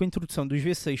aconteceu muito com a introdução dos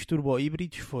V6 turbo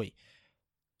híbridos foi...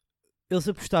 Eles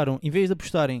apostaram, em vez de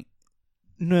apostarem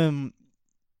num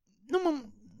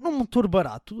motor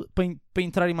barato para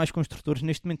entrarem mais construtores.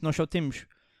 Neste momento nós só temos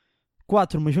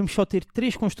 4, mas vamos só ter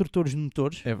 3 construtores de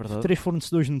motores. É verdade. 3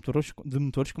 fornecedores de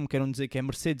motores, como queiram dizer, que é a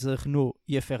Mercedes, a Renault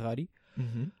e a Ferrari.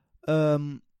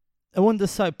 A Honda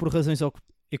sai por razões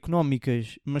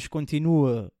económicas, mas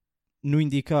continua no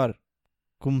indicar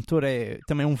que o motor é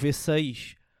também um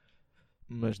V6.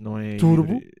 Mas não é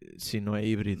turbo. Sim, não é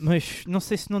híbrido. Mas não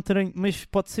sei se não terem... Mas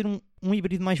pode ser um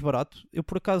híbrido mais barato. Eu,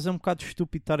 por acaso, é um bocado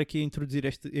estúpido estar aqui a introduzir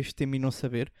este tema e não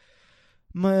saber.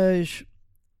 Mas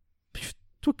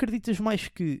tu acreditas mais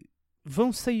que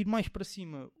vão sair mais para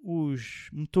cima os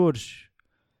motores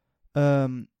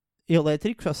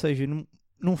elétricos, ou seja,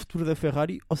 num futuro da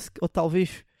Ferrari, ou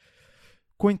talvez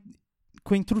com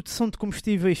a introdução de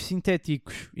combustíveis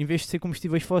sintéticos, em vez de ser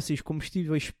combustíveis fósseis,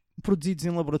 combustíveis produzidos em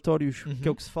laboratórios, que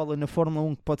é o que se fala na Fórmula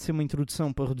 1, que pode ser uma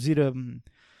introdução para reduzir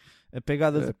a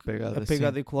pegada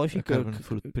ecológica. A carbon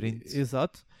footprint.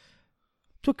 Exato.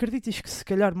 Tu acreditas que se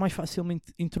calhar mais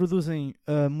facilmente introduzem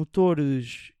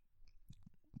motores,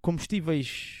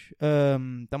 combustíveis,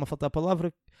 está-me a faltar a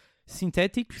palavra,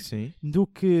 sintéticos, sim, do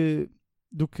que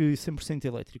 100%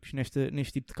 elétricos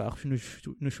neste tipo de carros,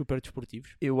 nos super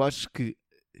desportivos? Eu acho que,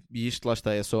 e isto lá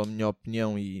está, é só a minha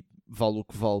opinião e vale o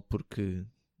que vale, porque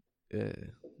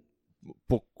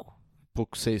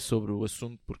pouco sei sobre o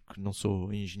assunto, porque não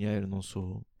sou engenheiro, não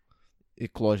sou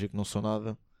ecológico, não sou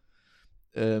nada.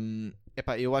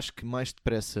 Eu acho que mais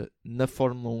depressa na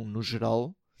Fórmula 1 no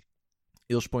geral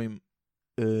eles põem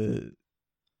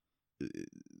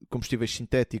combustíveis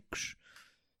sintéticos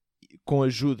com a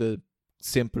ajuda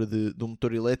sempre de um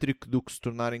motor elétrico do que se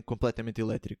tornarem completamente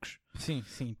elétricos. Sim,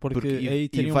 porque aí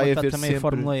teriam matado também sempre, a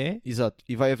Fórmula E. Exato,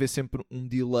 e vai haver sempre um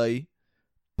delay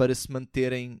para se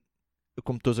manterem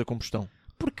com motores a combustão.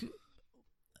 Porque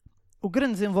o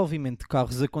grande desenvolvimento de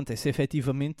carros acontece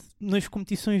efetivamente nas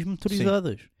competições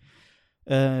motorizadas.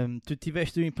 Tu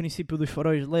tiveste o princípio dos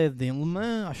faróis LED em Le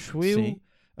Mans, acho eu. Sim.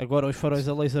 Agora os faróis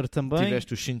a laser também.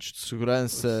 Tiveste os cintos de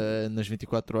segurança nas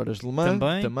 24 horas de Le Mans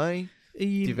também.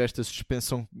 E... Tiveste a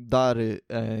suspensão de ar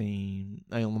em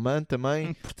Le Mans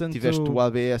também. Portanto, tiveste o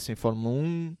ABS em Fórmula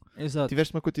 1. Exato.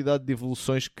 Tiveste uma quantidade de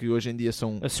evoluções que hoje em dia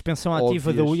são a suspensão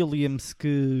ativa da Williams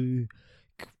que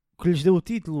lhes deu o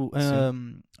título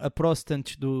a Prost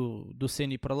antes do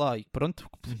Senna ir para lá. E pronto,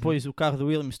 depois o carro da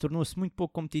Williams tornou-se muito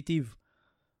pouco competitivo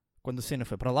quando o Senna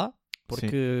foi para lá.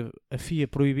 Porque a FIA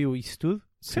proibiu isso tudo.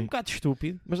 Sim. Foi um bocado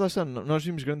estúpido. Mas lá está, nós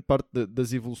vimos grande parte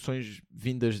das evoluções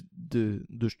vindas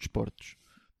dos desportos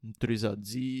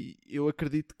motorizados. E eu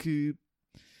acredito que,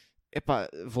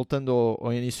 voltando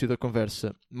ao início da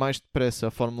conversa, mais depressa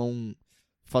a Fórmula 1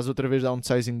 faz outra vez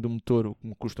downsizing do motor, o que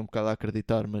me custa um bocado a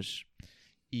acreditar, mas...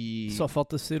 Só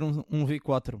falta ser um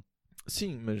V4.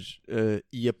 Sim, mas...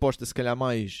 e aposta se calhar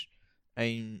mais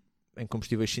em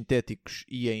combustíveis sintéticos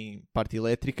e em parte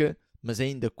elétrica, mas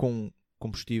ainda com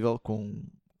combustível, com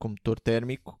motor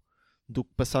térmico, do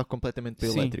que passar completamente para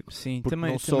elétrico. Sim, porque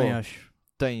também acho.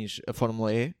 Tens a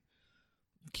Fórmula E,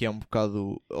 que é um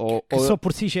bocado... que só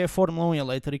por si já é Fórmula 1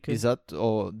 elétrica. Exato,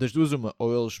 ou das duas uma,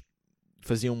 ou eles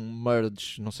faziam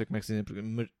merge, não sei como é que se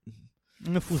diz,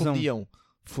 uma fusão.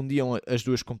 Fundiam as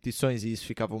duas competições e isso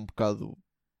ficava um bocado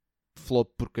flop,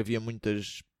 porque havia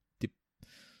muitas...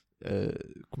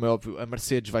 como é óbvio, a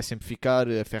Mercedes vai sempre ficar,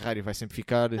 a Ferrari vai sempre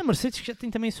ficar. A Mercedes já tem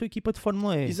também a sua equipa de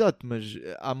Fórmula E. Exato, mas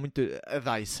há muita... A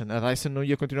Dyson não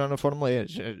ia continuar na Fórmula E.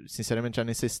 Sinceramente já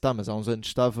nem sei se está, mas há uns anos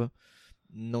estava.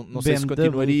 Não sei se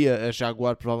continuaria. A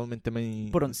Jaguar provavelmente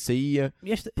também saía.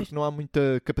 Porque não há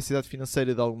muita capacidade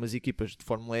financeira de algumas equipas de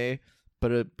Fórmula E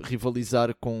para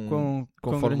rivalizar com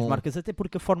Fórmula grandes 1. marcas, até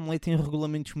porque a Fórmula E tem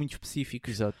regulamentos muito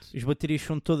específicos. Exato. As baterias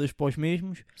são todas para os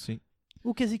mesmos. Sim.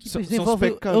 O que as equipas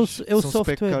desenvolvem é o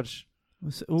software.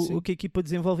 O que a equipa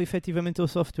desenvolve efetivamente é o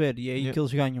software e é aí que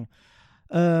eles ganham.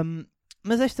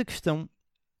 Mas esta questão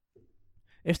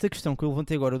que eu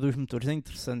levantei agora dos motores é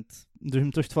interessante. Dos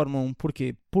motores de Fórmula 1.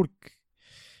 Porquê? Porque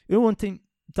eu ontem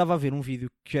estava a ver um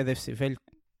vídeo que já deve ser velho.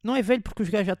 Não é velho porque os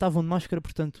gajos já estavam de máscara,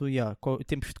 portanto,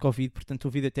 tempos de Covid, portanto o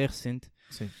vídeo até é recente.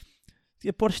 Sim. E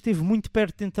a Porsche esteve muito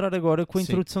perto de entrar agora com a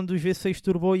introdução dos V6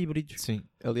 turbo híbridos. Sim,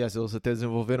 aliás, eles até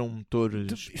desenvolveram um motor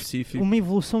específico. Uma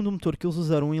evolução do motor que eles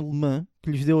usaram em Le Mans,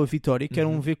 que lhes deu a vitória, que era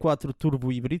um V4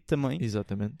 turbo híbrido também.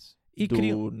 Exatamente. E do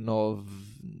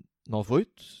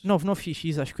 98?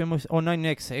 99XX, acho que é ou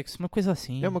 9XX, uma coisa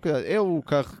assim. É o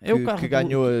carro que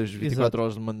ganhou as 24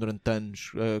 horas de Le Mans durante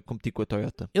anos, a competir com a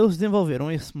Toyota. Eles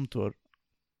desenvolveram esse motor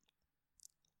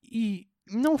e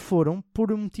não foram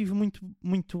por um motivo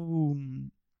muito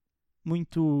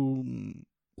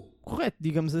correto,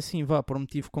 digamos assim, por um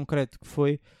motivo concreto, que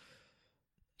foi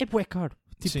é bué caro.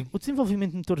 O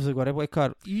desenvolvimento de motores agora é bué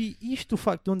caro. E isto, o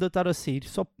facto de onde estar a sair,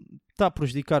 só está a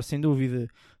prejudicar, sem dúvida,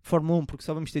 a Fórmula 1, porque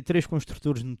só vamos ter 3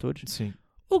 construtores de motores. Sim.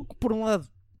 O que, por um lado,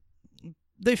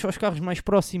 deixa os carros mais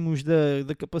próximos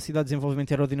da capacidade de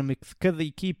desenvolvimento aerodinâmico de cada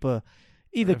equipa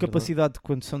e da capacidade de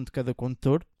condução de cada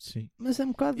condutor. Sim. Mas é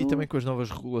um bocado... E também com as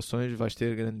novas regulações vais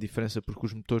ter grande diferença, porque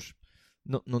os motores,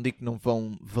 não digo que não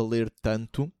vão valer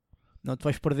tanto. Não, tu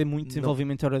vais perder muito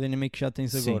desenvolvimento aerodinâmico que já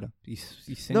tens agora.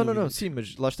 Isso não, sim,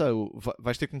 mas lá está,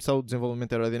 vais ter que começar o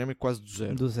desenvolvimento aerodinâmico quase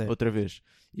do zero. Outra vez.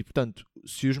 E portanto,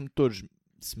 se os motores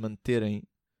se manterem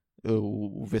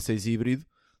o V6 híbrido,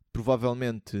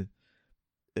 provavelmente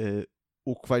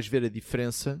o que vais ver a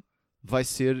diferença vai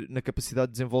ser na capacidade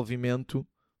de desenvolvimento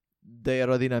da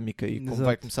aerodinâmica. E como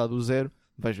vai começar do zero,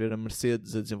 vais ver a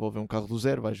Mercedes a desenvolver um carro do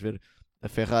zero, vais ver a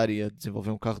Ferrari a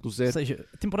desenvolver um carro do zero. Ou seja,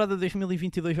 a temporada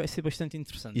 2022 vai ser bastante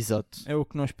interessante. Exato. É o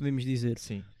que nós podemos dizer.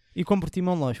 Sim. E com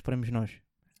Portimão lá, esperamos nós.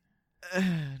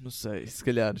 Não sei, se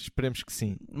calhar, esperemos que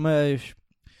sim. Mas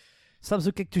sabes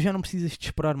o que é que tu já não precisas de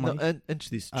esperar mais? Não, antes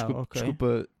disso,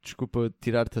 desculpa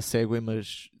tirar-te a segue,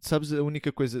 mas sabes a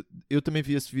única coisa... Eu também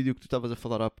vi esse vídeo que tu estavas a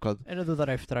falar há bocado. Era do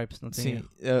Drive Stripes, não tem? Sim,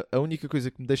 a única coisa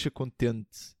que me deixa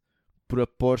contente por a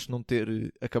Porsche não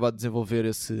ter acabado de desenvolver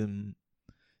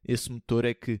esse motor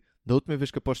é que da última vez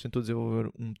que a Porsche tentou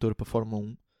desenvolver um motor para a Fórmula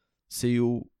 1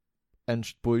 saiu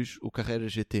anos depois o Carrera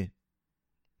GT.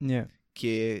 Yeah. que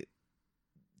é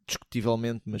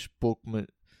discutivelmente, mas pouco,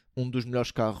 um dos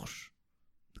melhores carros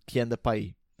que anda para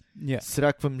aí. Yeah.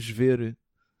 Será que vamos ver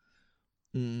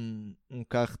um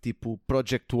carro tipo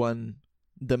Project One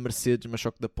da Mercedes, mas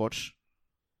só que da Porsche?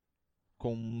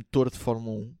 Com um motor de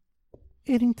Fórmula 1?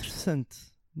 Era interessante.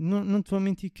 Não te vou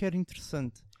mentir que era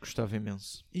interessante. Gostava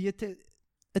imenso. E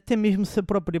até mesmo se a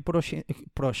própria Porsche.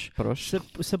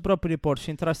 Se a própria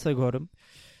Porsche entrasse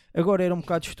agora era um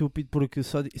bocado estúpido porque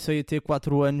só ia ter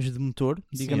 4 anos de motor,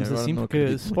 digamos assim,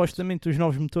 porque supostamente os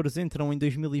novos motores entram em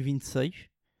 2026.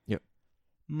 Yeah.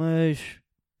 Mas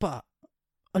pá,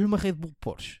 olha uma Red Bull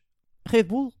Porsche. Red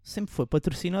Bull sempre foi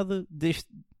patrocinada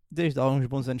desde há uns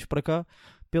bons anos para cá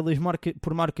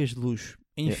por marcas de luxo.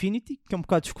 A Infiniti, que é um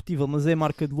bocado discutível, mas é a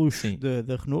marca de luxo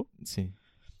da Renault. Sim.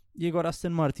 E agora a Aston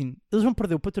Martin. Eles vão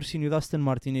perder o patrocínio da Aston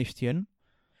Martin este ano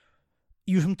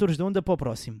e os motores da Honda para o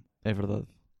próximo. É verdade.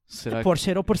 A Porsche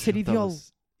era o parceiro ideal.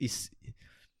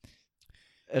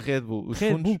 A Red Bull,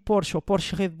 Bull Porsche ou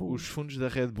Porsche Red Bull. Os fundos da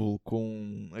Red Bull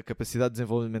com a capacidade de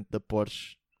desenvolvimento da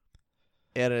Porsche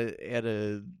era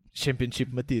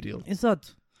Championship Material.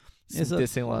 Exato.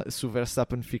 Metessem lá, se o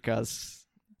Verstappen ficasse,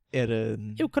 era...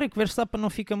 Eu creio que o Verstappen não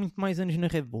fica muito mais anos na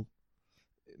Red Bull.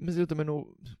 Mas eu também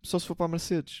não... Só se for para a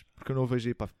Mercedes, porque eu não o vejo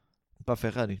ir para a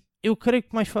Ferrari. Eu creio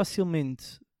que mais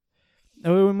facilmente,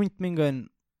 eu muito me engano,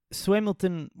 se o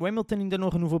Hamilton ainda não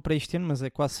renovou para este ano, mas é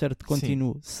quase certo que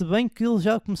continua. Se bem que ele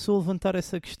já começou a levantar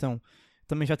essa questão.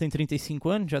 Também já tem 35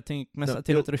 anos, começa a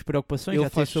ter outras preocupações, já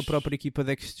tem a sua própria equipa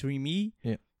de Extreme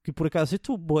E, que por acaso eu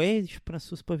estou bué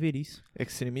esperançoso para ver isso.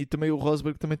 Extreme E, também o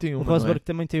Rosberg também tem uma, O Rosberg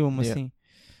também tem uma, sim.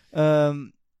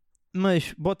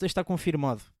 Mas Bottas está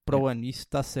confirmado para o ano, isso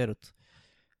está certo.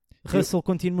 Russell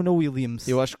continua na Williams.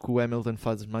 Eu acho que o Hamilton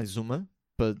faz mais uma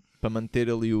para manter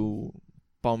ali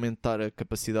para aumentar a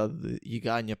capacidade e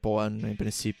ganha para o ano em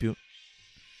princípio.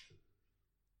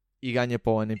 E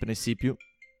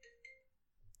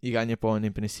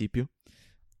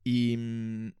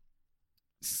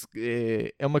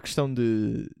é uma questão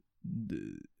de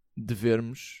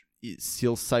vermos se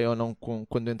ele sai ou não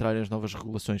quando entrarem as novas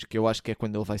regulações, que eu acho que é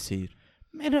quando ele vai sair.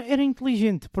 Era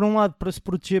inteligente, por um lado, para se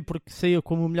proteger, porque saía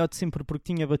como o melhor de sempre,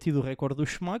 porque tinha batido o recorde do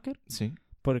Schumacher. Sim.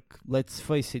 Porque, let's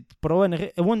face it, para o ano,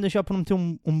 a Honda já prometeu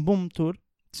um bom motor.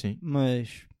 Sim.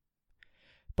 Mas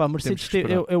pá, a Mercedes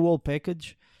é o all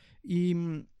package e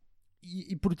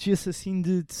protegia-se assim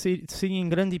de sair em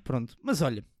grande e pronto. Mas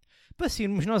olha, para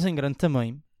sairmos nós em grande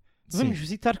também, vamos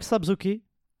visitar, que sabes o quê?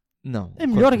 Não. A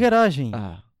melhor garagem.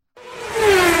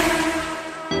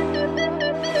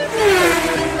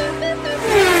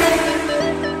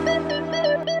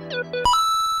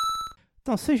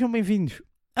 Então sejam bem-vindos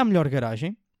à melhor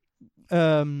garagem.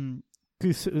 Que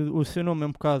o seu nome é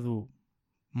um bocado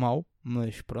mau,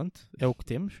 mas pronto, é o que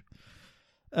temos.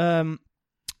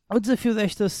 O desafio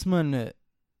desta semana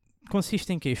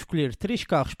consiste em quê? Escolher 3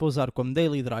 carros para usar como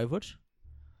daily drivers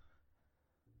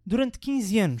durante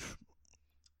 15 anos.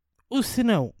 Ou se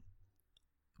não,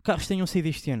 carros tenham saído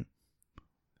este ano.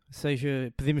 Ou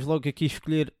seja, podemos logo aqui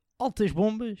escolher altas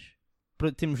bombas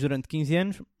para termos durante 15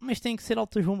 anos, mas tem que ser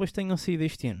altas bombas que tenham saído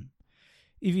este ano.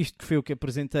 E visto que foi o que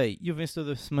apresentei e o vencedor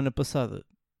da semana passada,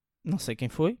 não sei quem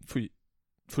foi.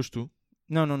 Foste tu?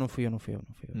 Não fui eu.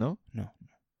 Não? Não.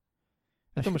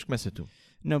 Então, mas começa tu.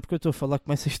 Não, porque eu estou a falar,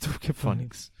 começas tu, que é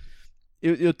Phonics.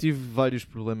 Eu tive vários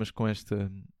problemas com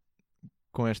esta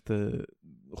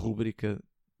rubrica,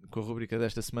 com a rubrica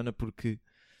desta semana, porque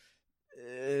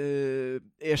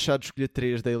é chato escolher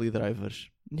 3 daily drivers.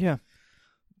 Yeah.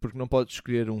 Porque não podes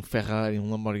escolher um Ferrari, um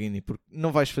Lamborghini, porque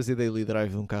não vais fazer daily drive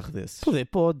de um carro desses.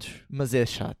 Podes. Mas é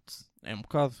chato. É um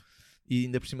bocado. E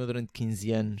ainda por cima durante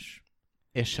 15 anos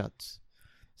é chato.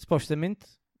 Supostamente,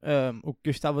 o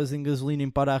que gastavas em gasolina em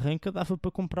para-arranca dava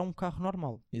para comprar um carro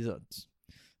normal. Exato.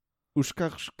 Os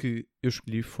carros que eu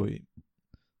escolhi foi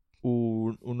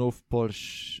o novo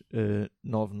Porsche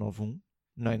 991,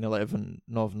 911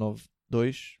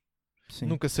 992. Sim.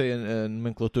 Nunca sei a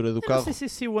nomenclatura do carro. Não sei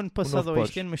se o ano passado ou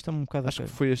este ano, mas está um bocado acho que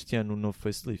foi este ano o novo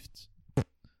facelift.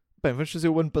 Bem, vamos fazer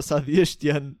o ano passado e este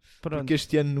ano. Pronto. Porque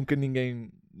este ano nunca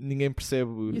ninguém percebe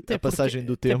a passagem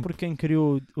do tempo. Até porque quem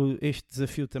criou este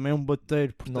desafio também é um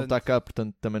bateiro. Portanto... Não está cá,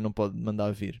 portanto também não pode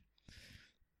mandar vir.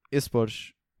 Esse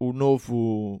Porsche, o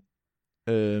novo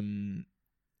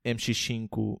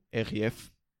MX-5 RF,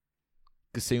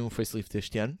 que saiu um facelift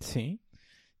este ano. Sim.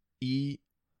 E,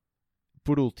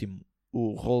 por último,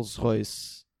 o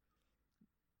Rolls-Royce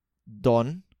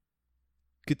Dawn,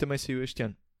 que também saiu este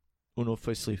ano. O novo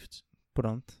facelift.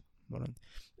 Pronto.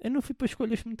 Eu não fui para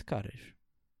escolhas muito caras.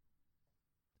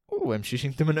 O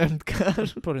MX5 também não é muito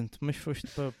caro. Pronto, mas foste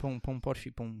para um Porsche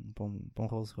e para um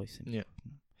Rolls Royce. Yeah.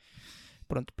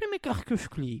 Pronto, o primeiro carro que eu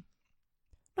escolhi,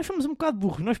 nós fomos um bocado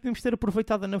burros, nós podíamos ter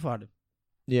aproveitado a navar.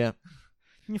 Yeah.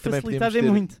 Tinha facilitado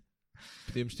muito.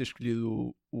 Podíamos ter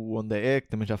escolhido o Honda E, que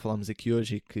também já falámos aqui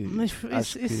hoje. E que mas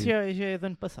esse já é do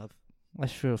ano passado.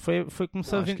 Acho que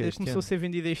começou a ser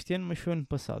vendido este ano, mas foi ano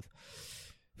passado.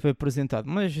 Foi apresentado.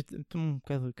 Mas estou um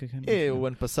bocado cagando. É o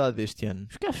ano passado, este ano.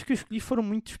 Os carros que eu escolhi foram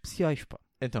muito especiais, pá.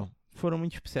 Então. Foram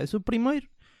muito especiais. O primeiro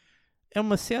é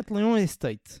uma Seat Leon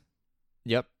Estate.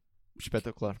 Yep.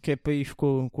 Espetacular. Que é para ir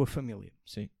com a família.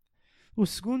 Sim. O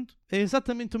segundo é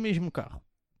exatamente o mesmo carro.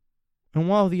 É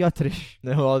um Audi A3.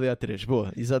 É um Audi A3.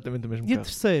 Boa. Exatamente o mesmo carro. E o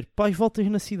terceiro, para as voltas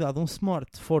na cidade, um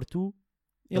Smart Forte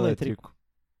elétrico.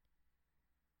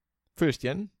 Foi este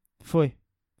ano? Foi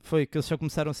que eles só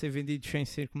começaram a ser vendidos sem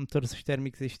ser com motores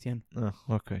térmicos este ano. Ah,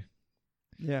 ok.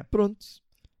 Yeah. Pronto.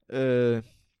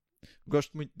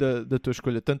 Gosto muito da tua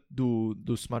escolha, tanto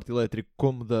do Smart elétrico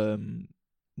como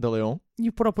da Leon. E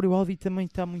o próprio Audi também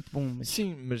está muito bom. Mas...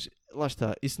 Sim, mas lá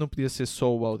está. Isso não podia ser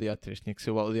só o Audi A3. Tinha que ser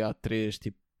o Audi A3,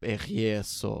 tipo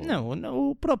RS ou... Não,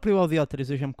 o próprio Audi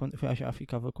A3 eu já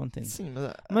ficava contente. Sim,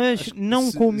 mas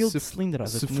não com o 1000 de cilindrada.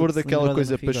 Se for daquela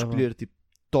coisa para escolher, tipo,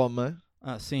 toma...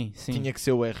 sim. Tinha que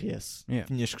ser o RS. Yeah.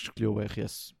 Tinhas que escolher o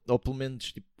RS. Ou pelo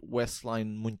menos tipo, o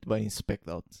S-Line muito bem spec'd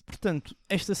out. Portanto,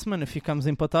 esta semana ficámos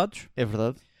empatados. É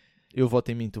verdade. Eu voto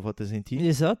em mim, tu votas em ti.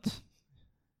 Exato.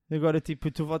 Agora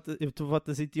tipo, tu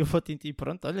votas em ti, eu voto em ti.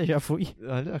 Pronto, olha, já fui.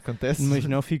 Olha, acontece. Mas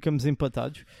não, ficamos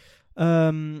empatados.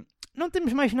 Não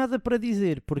temos mais nada para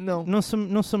dizer. Porque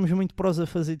não somos muito prós a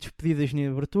fazer despedidas nem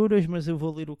aberturas. Mas eu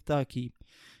vou ler o que está aqui.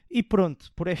 E pronto,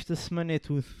 por esta semana é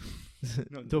tudo.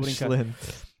 Não, estou a brincar. Excelente.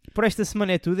 Por esta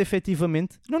semana é tudo,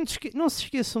 efetivamente. Não se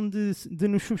esqueçam de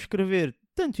nos subscrever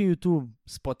tanto no YouTube,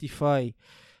 Spotify,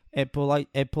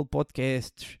 Apple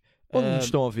Podcasts. Onde nos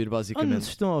estão a ouvir, basicamente. Onde nos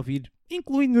estão a ouvir,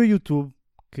 incluindo no YouTube,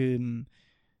 que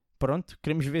pronto,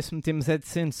 queremos ver se metemos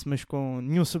AdSense, mas com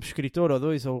nenhum subscritor ou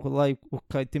dois, ou lá o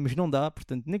que temos não dá,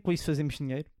 portanto nem com isso fazemos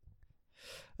dinheiro.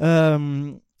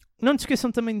 Não te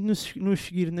esqueçam também de nos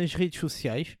seguir nas redes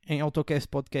sociais, em Autocast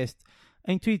Podcast,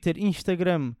 em Twitter,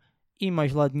 Instagram e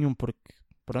mais lado nenhum, porque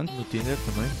pronto. No Tinder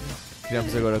também.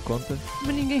 Criámos agora a conta.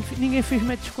 Mas ninguém fez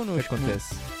matches connosco.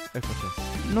 Acontece.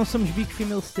 Não somos big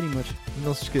female streamers.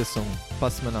 Não se esqueçam, para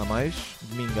a semana a mais,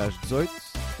 domingo às 18.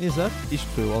 Exato. Isto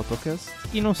foi o Autocast.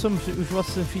 E não somos os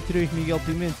vossos anfitriões Miguel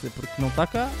Pimenta, porque não está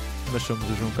cá. Mas somos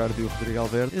o João Cardo e o Rodrigo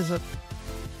Alberto. Exato.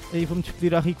 Aí vamos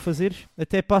despedir a Rico Fazeres.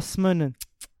 Até para a semana.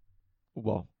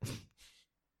 Uau.